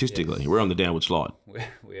 Statistically, Yes. we're on the downward slide.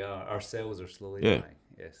 We are. Our cells are slowly Yeah. dying.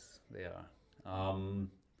 Yes, they are.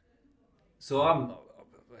 So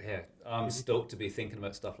I'm stoked to be thinking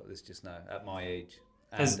about stuff like this just now at my age.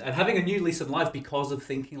 And having a new lease of life because of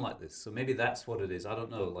thinking like this. So maybe that's what it is. I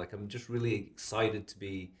don't know. Like, I'm just really excited to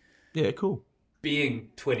be Yeah, cool. being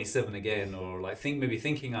 27 again, or like maybe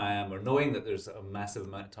thinking I am, or knowing that there's a massive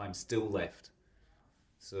amount of time still left.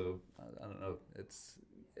 So I don't know.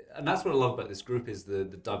 And that's what I love about this group is the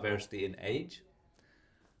diversity in age,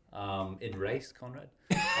 in race, Conrad.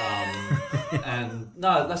 And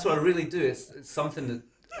no, that's what I really do. It's something that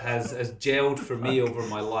has gelled for me over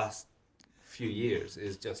my last few years.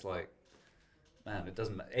 Is just like, man,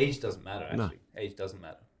 age doesn't matter actually. No. Age doesn't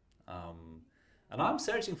matter. And I'm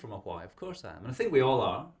searching for my why. Of course I am, and I think we all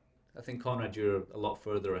are. I think Conrad, you're a lot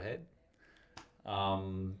further ahead.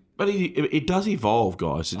 But it does evolve,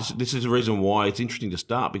 guys. This is the reason why it's interesting to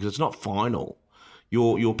start, because it's not final.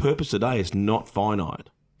 Your purpose today is not finite.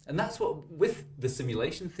 And that's what, with the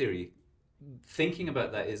simulation theory, thinking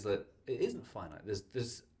about that is that it isn't finite.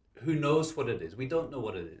 There's who knows what it is. We don't know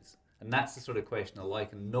what it is. And that's the sort of question I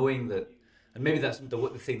like, and knowing that, and maybe that's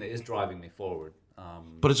the thing that is driving me forward.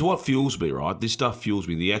 But it's what fuels me, right? This stuff fuels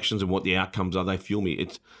me. The actions and what the outcomes are, they fuel me.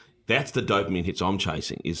 That's the dopamine hits I'm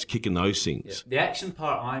chasing, is kicking those things. Yeah. The action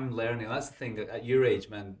part I'm learning, that's the thing, that at your age,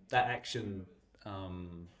 man, that action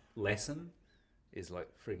lesson is like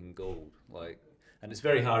freaking gold. Like, and it's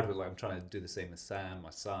very hard with, like, I'm trying to do the same with Sam,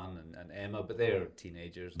 my son, and Emma, but they're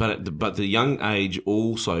teenagers. But the young age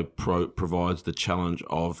also provides the challenge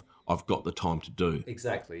of, I've got the time to do.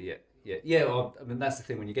 Exactly, yeah. Yeah. Well, I mean, that's the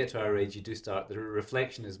thing. When you get to our age, you do start. The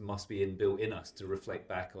reflection must be inbuilt in us to reflect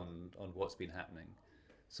back on what's been happening.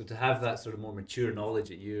 So to have that sort of more mature knowledge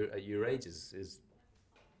at your age is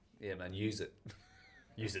yeah, man, use it,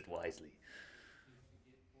 use it wisely.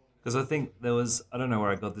 Because I think I don't know where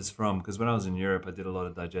I got this from. Because when I was in Europe, I did a lot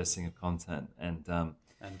of digesting of content and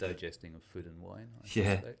digesting of food and wine. I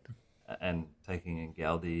suspect. And taking in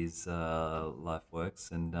Galdi's life works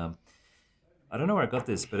and. I don't know where I got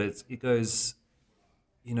this, but it goes,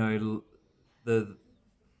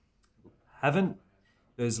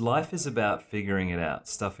 life is about figuring it out,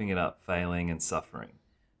 stuffing it up, failing and suffering.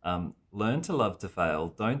 Learn to love to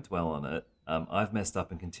fail. Don't dwell on it. I've messed up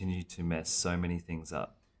and continue to mess so many things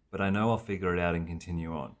up, but I know I'll figure it out and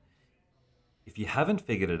continue on. If you haven't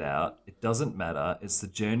figured it out, it doesn't matter. It's the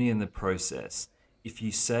journey and the process. If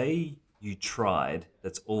you say you tried,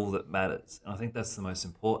 that's all that matters. And I think that's the most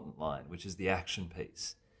important line, which is the action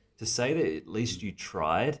piece. To say that at least you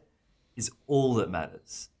tried is all that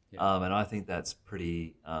matters. Yeah. And I think that's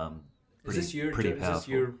pretty powerful. Is this your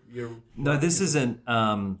No, this isn't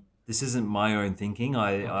my own thinking.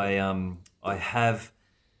 I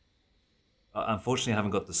unfortunately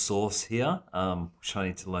haven't got the source here, which I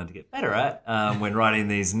need to learn to get better at when writing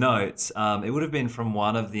these notes. It would have been from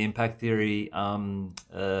one of the impact theory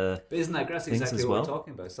but isn't that exactly what we're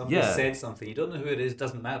talking about? Somebody said something. You don't know who it is,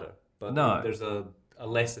 doesn't matter. But there's a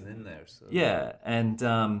lesson in there. So. Yeah,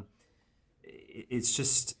 and it's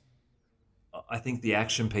just... I think the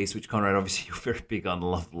action piece, which Conrad, obviously you're very big on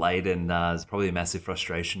love late, and there's probably a massive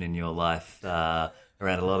frustration in your life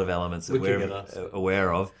around a lot of elements that we're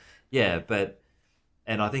aware of. Yeah,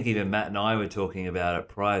 and I think even Matt and I were talking about it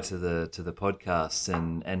prior to the podcast,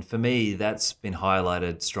 and for me that's been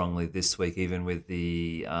highlighted strongly this week, even with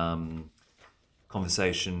the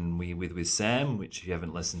conversation with Sam, which if you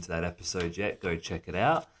haven't listened to that episode yet, go check it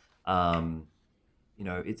out.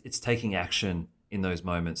 It's taking action in those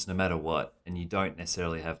moments, no matter what, and you don't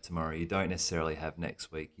necessarily have tomorrow, you don't necessarily have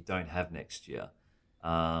next week, you don't have next year.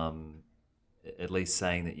 At least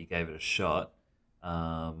saying that you gave it a shot.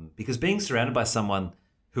 Because being surrounded by someone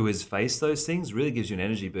who has faced those things really gives you an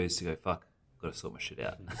energy boost to go, fuck, I've got to sort my shit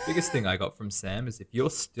out. The biggest thing I got from Sam is if you're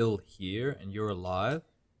still here and you're alive,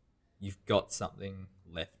 you've got something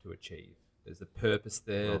left to achieve. There's a purpose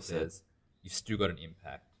there. You've still got an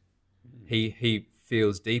impact. He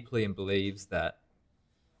feels deeply and believes that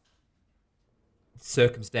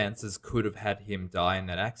circumstances could have had him die in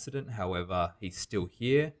that accident. However, he's still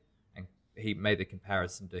here. He made the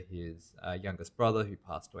comparison to his youngest brother who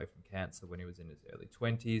passed away from cancer when he was in his early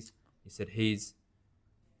 20s. He said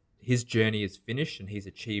his journey is finished and he's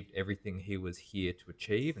achieved everything he was here to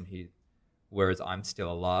achieve. Whereas I'm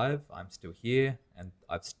still alive, I'm still here, and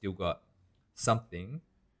I've still got something.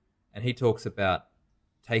 And he talks about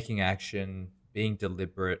taking action, being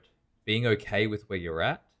deliberate, being okay with where you're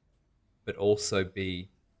at, but also be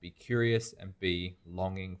curious and be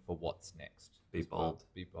longing for what's next. Be bold.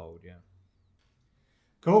 Be bold, yeah.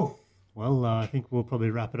 Cool. Well, I think we'll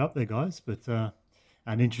probably wrap it up there, guys. But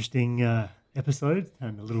an interesting episode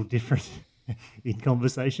and a little different in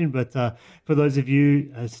conversation. But for those of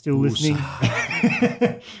you still listening,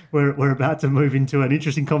 we're about to move into an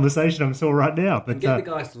interesting conversation, I'm sure, right now. But And get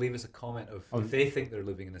the guys to leave us a comment of if they think they're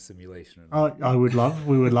living in a simulation or not.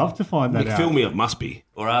 we would love to find that out. McPhilmy, it must be.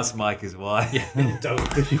 Or ask Mike his why.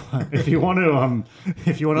 Don't. If you want to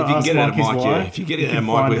If you ask can get it out Mike of his Mike, why, if you get it you out of can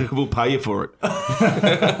Mike, find we'll pay you for it.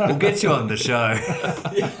 We'll get you on the show.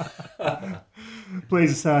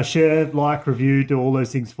 Please share, like, review, do all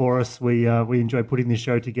those things for us. We enjoy putting this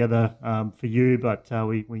show together for you, but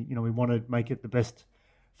we want to make it the best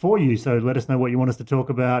for you. So let us know what you want us to talk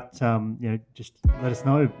about. Just let us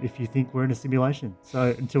know if you think we're in a simulation.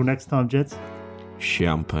 So until next time, Jets.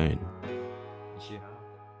 Champagne.